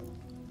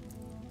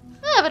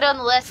 but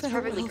nonetheless, it's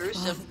perfectly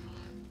gruesome.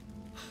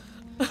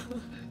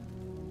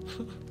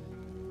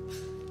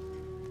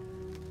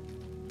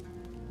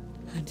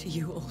 And to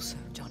you also,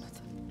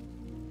 Jonathan.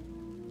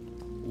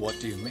 What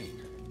do you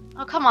mean?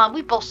 Oh, come on,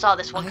 we both saw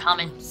this one I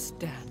coming. can't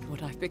stand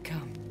what I've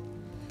become.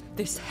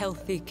 This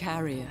healthy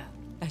carrier,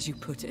 as you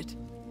put it.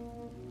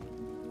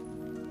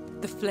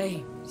 The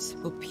flames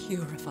will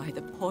purify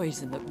the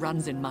poison that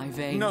runs in my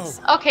veins. No!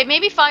 Okay,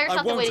 maybe fire's I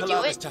not the way won't to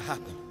allow do this it. to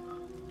happen.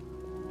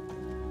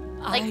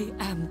 I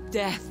am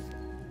death,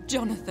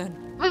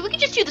 Jonathan. I mean, we can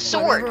just do the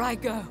sword. Wherever I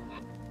go,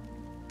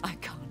 I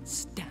can't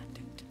stand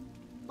it.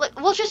 Like,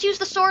 we'll just use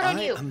the sword on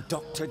you. I am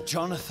Dr.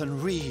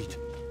 Jonathan Reed,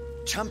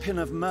 champion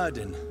of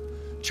Myrddin,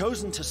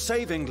 chosen to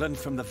save England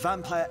from the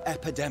vampire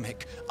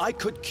epidemic. I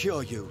could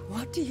cure you.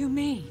 What do you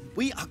mean?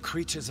 We are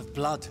creatures of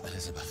blood,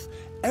 Elizabeth.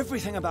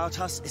 Everything about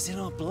us is in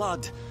our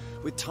blood.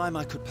 With time,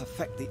 I could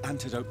perfect the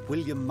antidote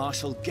William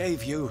Marshall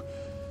gave you.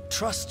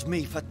 Trust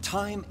me, for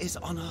time is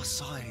on our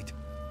side.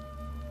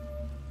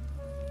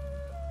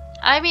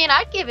 I mean,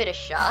 I'd give it a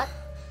shot.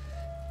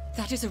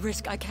 That is a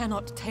risk I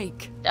cannot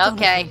take.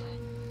 Okay.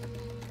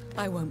 Jonathan.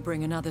 I won't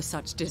bring another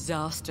such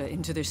disaster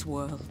into this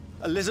world.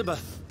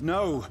 Elizabeth,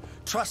 no.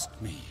 Trust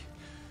me.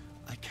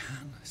 I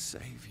can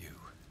save you.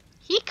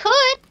 He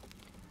could.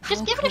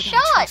 Just How give it a could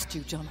shot. I trust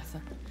you,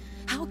 Jonathan?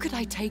 How could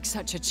I take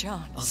such a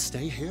chance? I'll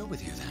stay here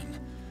with you then.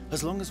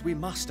 As long as we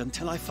must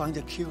until I find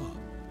a cure.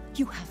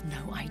 You have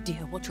no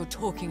idea what you're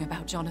talking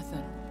about,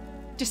 Jonathan.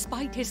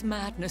 Despite his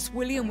madness,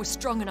 William was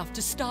strong enough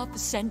to starve for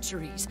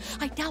centuries.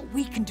 I doubt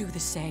we can do the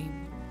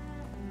same.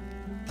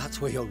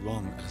 That's where you're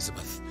wrong,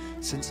 Elizabeth.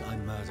 Since I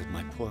murdered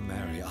my poor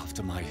Mary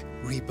after my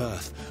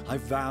rebirth, I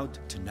vowed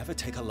to never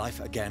take a life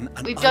again,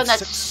 and We've done I've that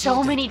succeeded.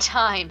 so many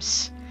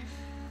times.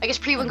 I guess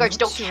pre-win guards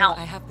don't sure count.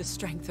 I have the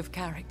strength of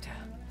character.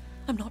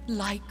 I'm not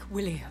like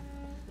William.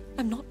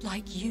 I'm not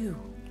like you.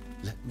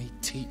 Let me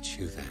teach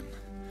you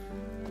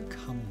then.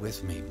 Come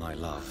with me, my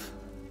love.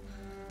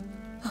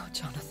 Oh,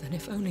 Jonathan,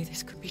 if only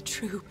this could be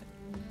true,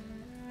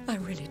 but I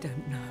really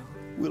don't know.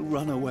 We'll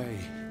run away.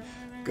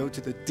 Go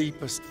to the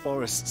deepest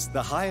forests,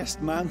 the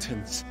highest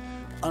mountains.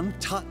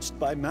 Untouched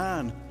by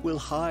man, we'll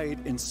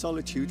hide in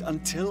solitude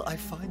until I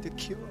find a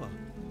cure.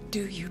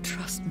 Do you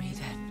trust me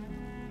then?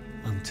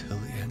 Until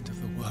the end of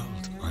the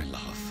world, my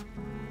love.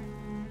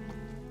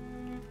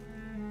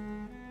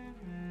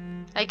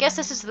 I guess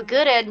this is the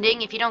good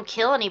ending if you don't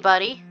kill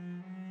anybody.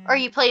 Or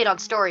you play it on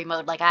story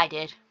mode like I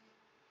did.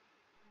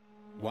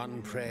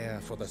 One prayer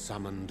for the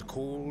summoned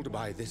called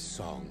by this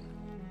song.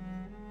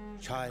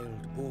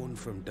 Child born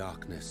from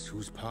darkness,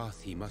 whose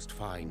path he must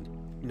find.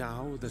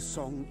 Now the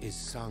song is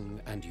sung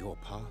and your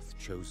path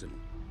chosen.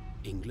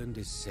 England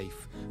is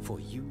safe, for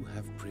you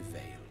have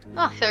prevailed.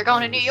 Oh, they're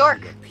going to New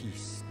York. A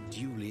peace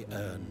duly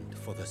earned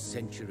for the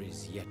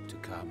centuries yet to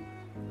come.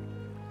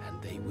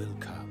 And they will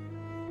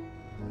come.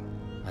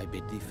 I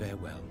bid thee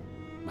farewell,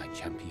 my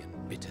champion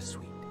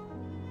bittersweet.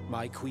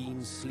 My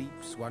queen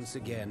sleeps once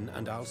again,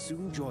 and I'll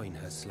soon join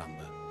her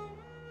slumber.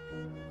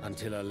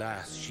 Until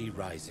alas she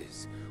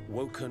rises,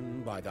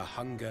 woken by the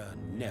hunger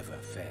never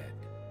fed.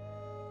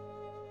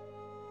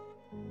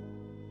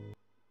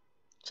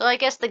 So I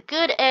guess the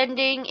good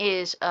ending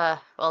is,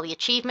 well, the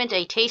achievement,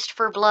 A Taste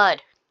for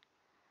Blood.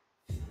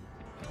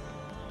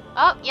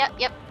 Oh,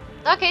 yep.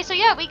 Okay, so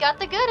yeah, we got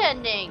the good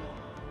ending.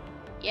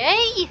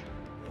 Yay!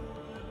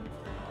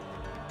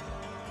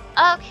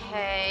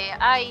 Okay,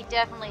 I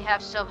definitely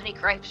have so many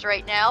gripes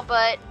right now,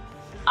 but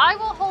I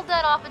will hold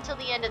that off until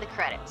the end of the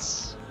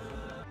credits.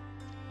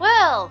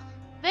 Well,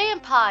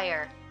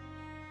 Vampyr.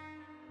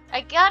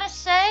 I gotta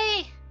say,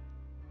 it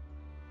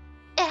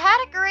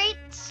had a great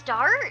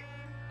start.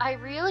 I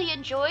really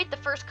enjoyed the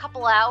first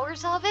couple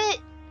hours of it.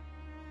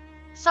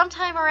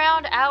 Sometime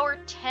around hour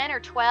 10 or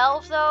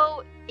 12,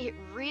 though, it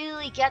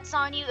really gets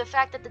on you, the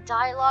fact that the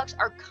dialogues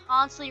are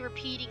constantly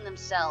repeating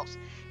themselves.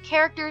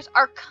 Characters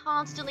are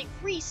constantly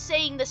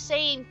re-saying the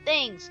same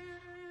things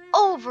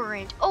over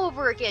and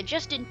over again,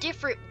 just in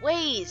different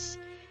ways.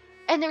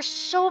 And there's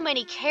so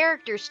many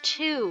characters,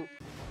 too.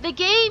 The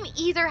game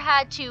either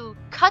had to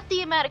cut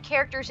the amount of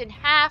characters in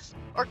half,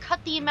 or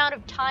cut the amount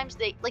of times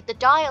the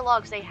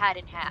dialogues they had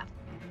in half.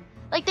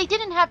 Like, they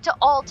didn't have to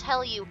all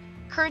tell you,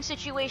 current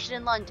situation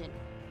in London.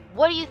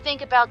 What do you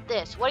think about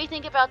this? What do you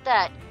think about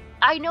that?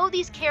 I know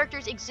these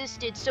characters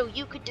existed so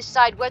you could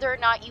decide whether or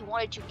not you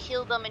wanted to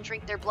kill them and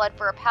drink their blood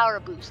for a power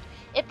boost.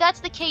 If that's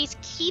the case,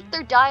 keep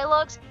their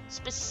dialogues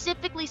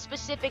specifically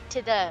specific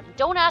to them.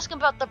 Don't ask them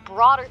about the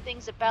broader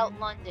things about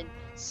London.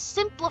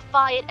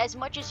 Simplify it as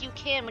much as you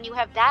can when you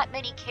have that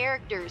many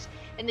characters,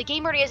 and the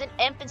game already has an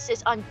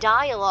emphasis on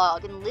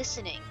dialogue and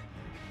listening.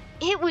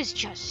 It was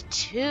just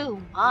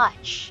too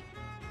much.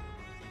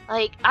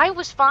 Like, I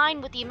was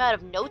fine with the amount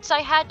of notes I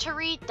had to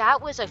read.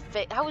 That was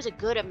a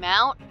good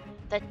amount.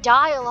 The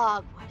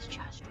dialogue was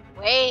just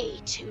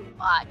way too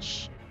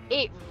much.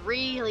 It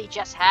really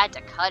just had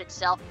to cut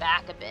itself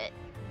back a bit.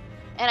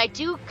 And I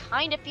do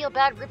kind of feel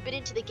bad ripping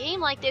into the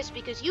game like this,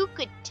 because you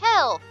could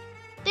tell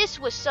this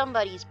was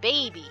somebody's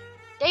baby.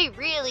 They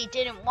really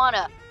didn't want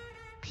to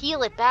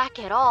peel it back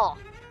at all.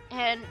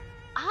 And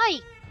I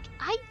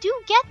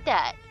do get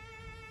that.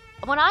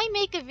 When I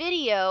make a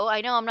video, I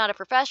know I'm not a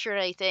professor or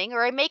anything,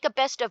 or I make a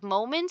best of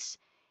moments,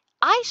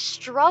 I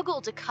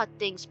struggle to cut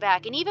things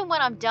back. And even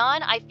when I'm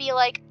done, I feel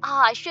like,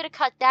 I should have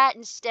cut that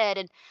instead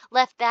and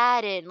left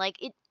that in. Like,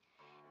 it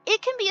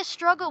can be a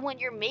struggle when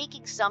you're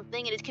making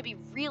something, and it can be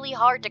really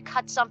hard to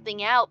cut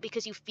something out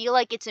because you feel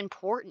like it's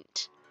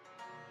important.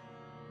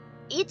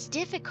 It's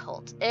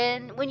difficult.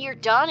 And when you're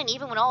done, and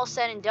even when all is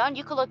said and done,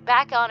 you could look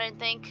back on it and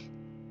think,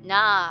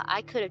 nah,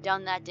 I could have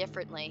done that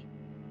differently.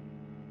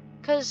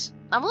 Because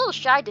I'm a little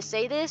shy to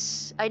say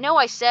this. I know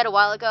I said a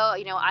while ago,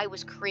 I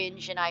was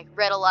cringe and I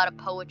read a lot of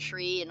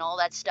poetry and all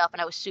that stuff, and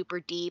I was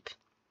super deep.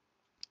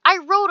 I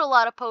wrote a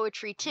lot of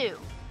poetry too.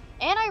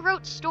 And I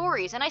wrote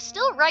stories, and I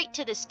still write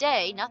to this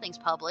day. Nothing's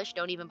published,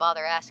 don't even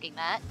bother asking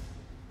that.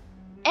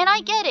 And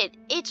I get it.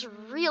 It's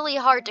really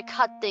hard to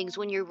cut things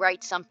when you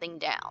write something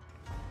down.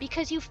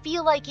 Because you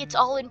feel like it's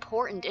all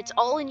important, it's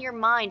all in your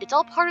mind, it's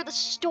all part of the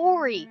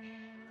story.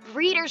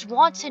 Readers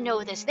want to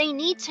know this. They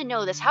need to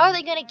know this. How are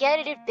they going to get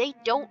it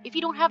if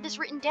you don't have this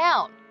written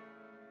down?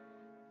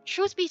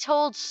 Truth be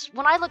told,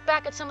 when I look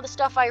back at some of the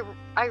stuff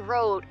I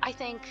wrote, I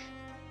think,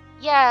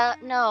 yeah,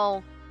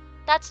 no,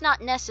 that's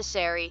not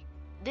necessary.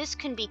 This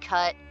can be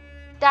cut.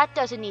 That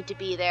doesn't need to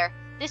be there.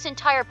 This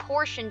entire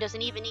portion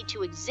doesn't even need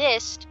to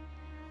exist.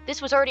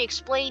 This was already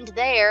explained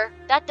there.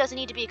 That doesn't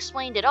need to be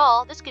explained at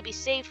all. This could be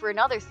saved for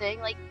another thing.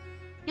 Like,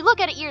 You look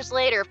at it years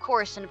later, of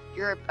course, and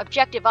your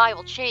objective eye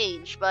will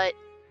change, but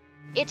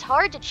it's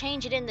hard to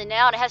change it in the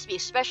now, and it has to be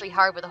especially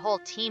hard with a whole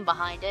team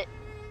behind it.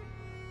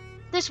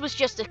 This was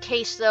just a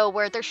case, though,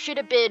 where there should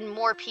have been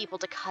more people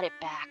to cut it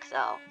back,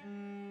 though.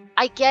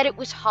 I get it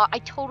was hard. I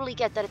totally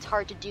get that it's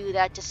hard to do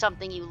that to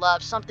something you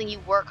love, something you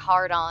work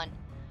hard on.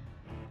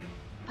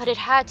 But it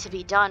had to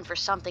be done for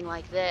something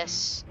like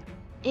this.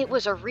 It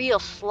was a real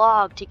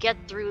slog to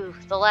get through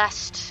the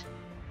last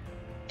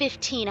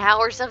 15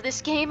 hours of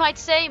this game, I'd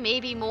say,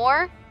 maybe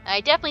more.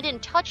 I definitely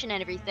didn't touch on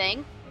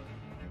everything.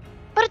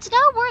 But it's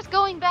not worth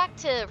going back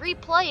to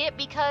replay it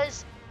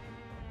because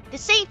the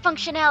save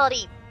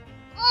functionality...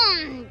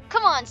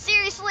 come on,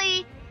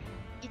 seriously?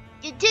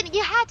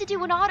 You had to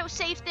do an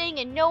autosave thing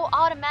and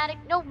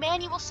no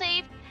manual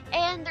save,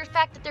 and the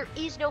fact that there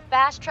is no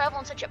fast travel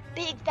in such a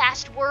big,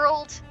 vast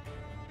world.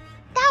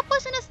 That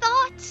wasn't a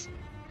thought.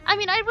 I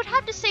mean, I would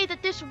have to say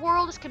that this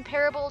world is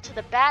comparable to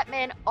the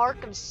Batman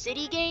Arkham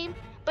City game,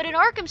 but in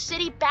Arkham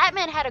City,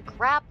 Batman had a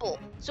grapple,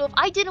 so if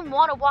I didn't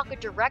want to walk a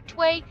direct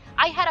way,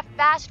 I had a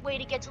fast way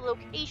to get to the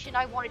location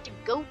I wanted to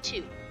go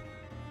to.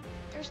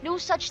 There's no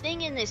such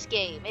thing in this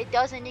game. It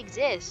doesn't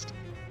exist.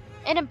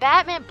 And in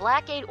Batman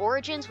Blackgate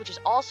Origins, which is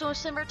also a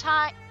similar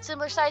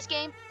size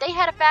game, they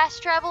had a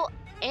fast travel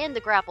and the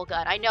grapple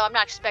gun. I know I'm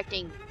not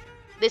expecting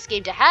this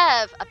game to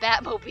have a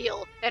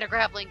Batmobile and a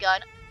grappling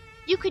gun.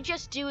 You could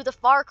just do the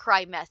Far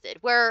Cry method,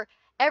 where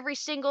every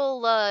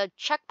single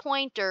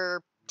checkpoint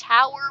or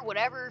tower,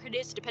 whatever it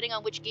is, depending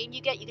on which game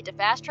you get to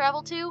fast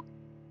travel to.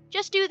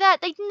 Just do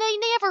that. They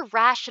never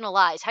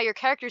rationalize how your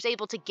character is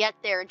able to get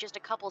there in just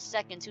a couple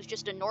seconds who's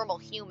just a normal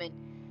human.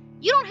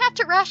 You don't have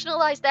to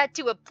rationalize that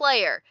to a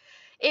player.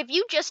 If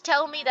you just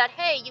tell me that,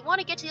 hey, you want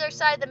to get to the other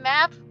side of the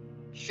map?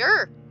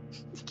 Sure.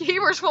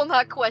 Gamers will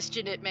not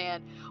question it,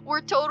 man.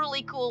 We're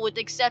totally cool with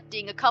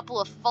accepting a couple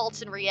of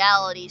faults in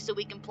reality so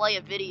we can play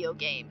a video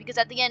game. Because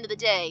at the end of the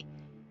day,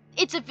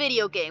 it's a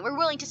video game. We're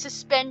willing to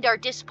suspend our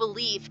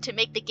disbelief to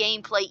make the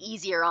gameplay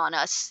easier on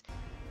us.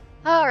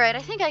 Alright,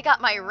 I think I got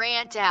my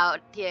rant out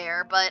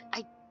there, but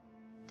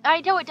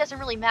I know it doesn't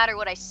really matter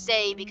what I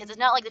say because it's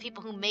not like the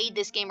people who made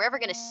this game are ever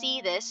going to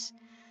see this.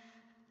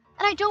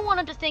 And I don't want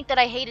them to think that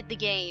I hated the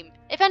game.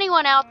 If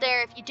anyone out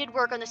there, if you did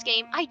work on this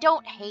game, I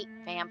don't hate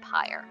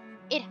Vampyr.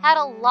 It had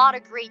a lot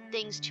of great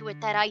things to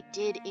it that I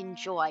did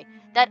enjoy.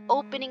 That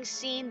opening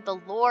scene, the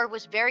lore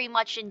was very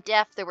much in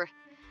depth.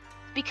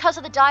 Because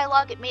of the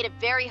dialogue, it made it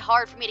very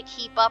hard for me to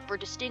keep up or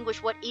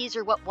distinguish what is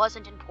or what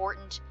wasn't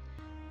important.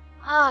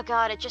 Oh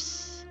god,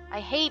 I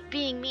hate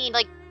being mean.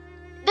 Like,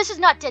 this is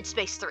not Dead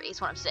Space 3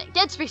 is what I'm saying.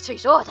 Dead Space 3,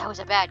 oh, that was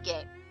a bad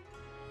game.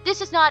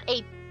 This is not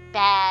a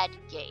bad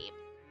game.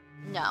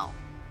 No.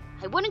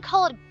 I wouldn't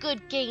call it a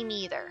good game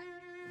either.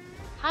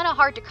 Kind of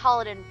hard to call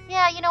it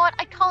yeah, you know what?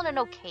 I'd call it an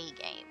okay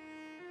game.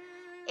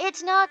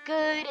 It's not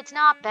good, it's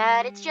not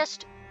bad, it's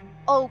just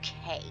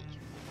okay.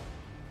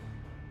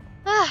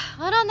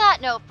 But on that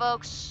note,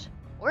 folks,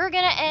 we're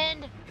gonna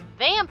end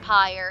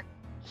Vampyr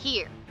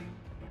here.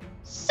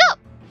 So,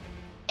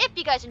 if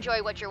you guys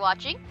enjoy what you're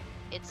watching,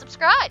 hit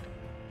subscribe.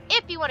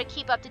 If you want to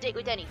keep up to date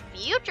with any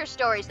future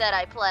stories that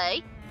I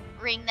play,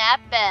 ring that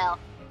bell.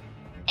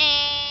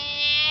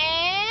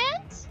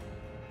 And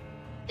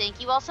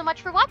thank you all so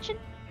much for watching.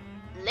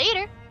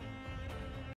 Later.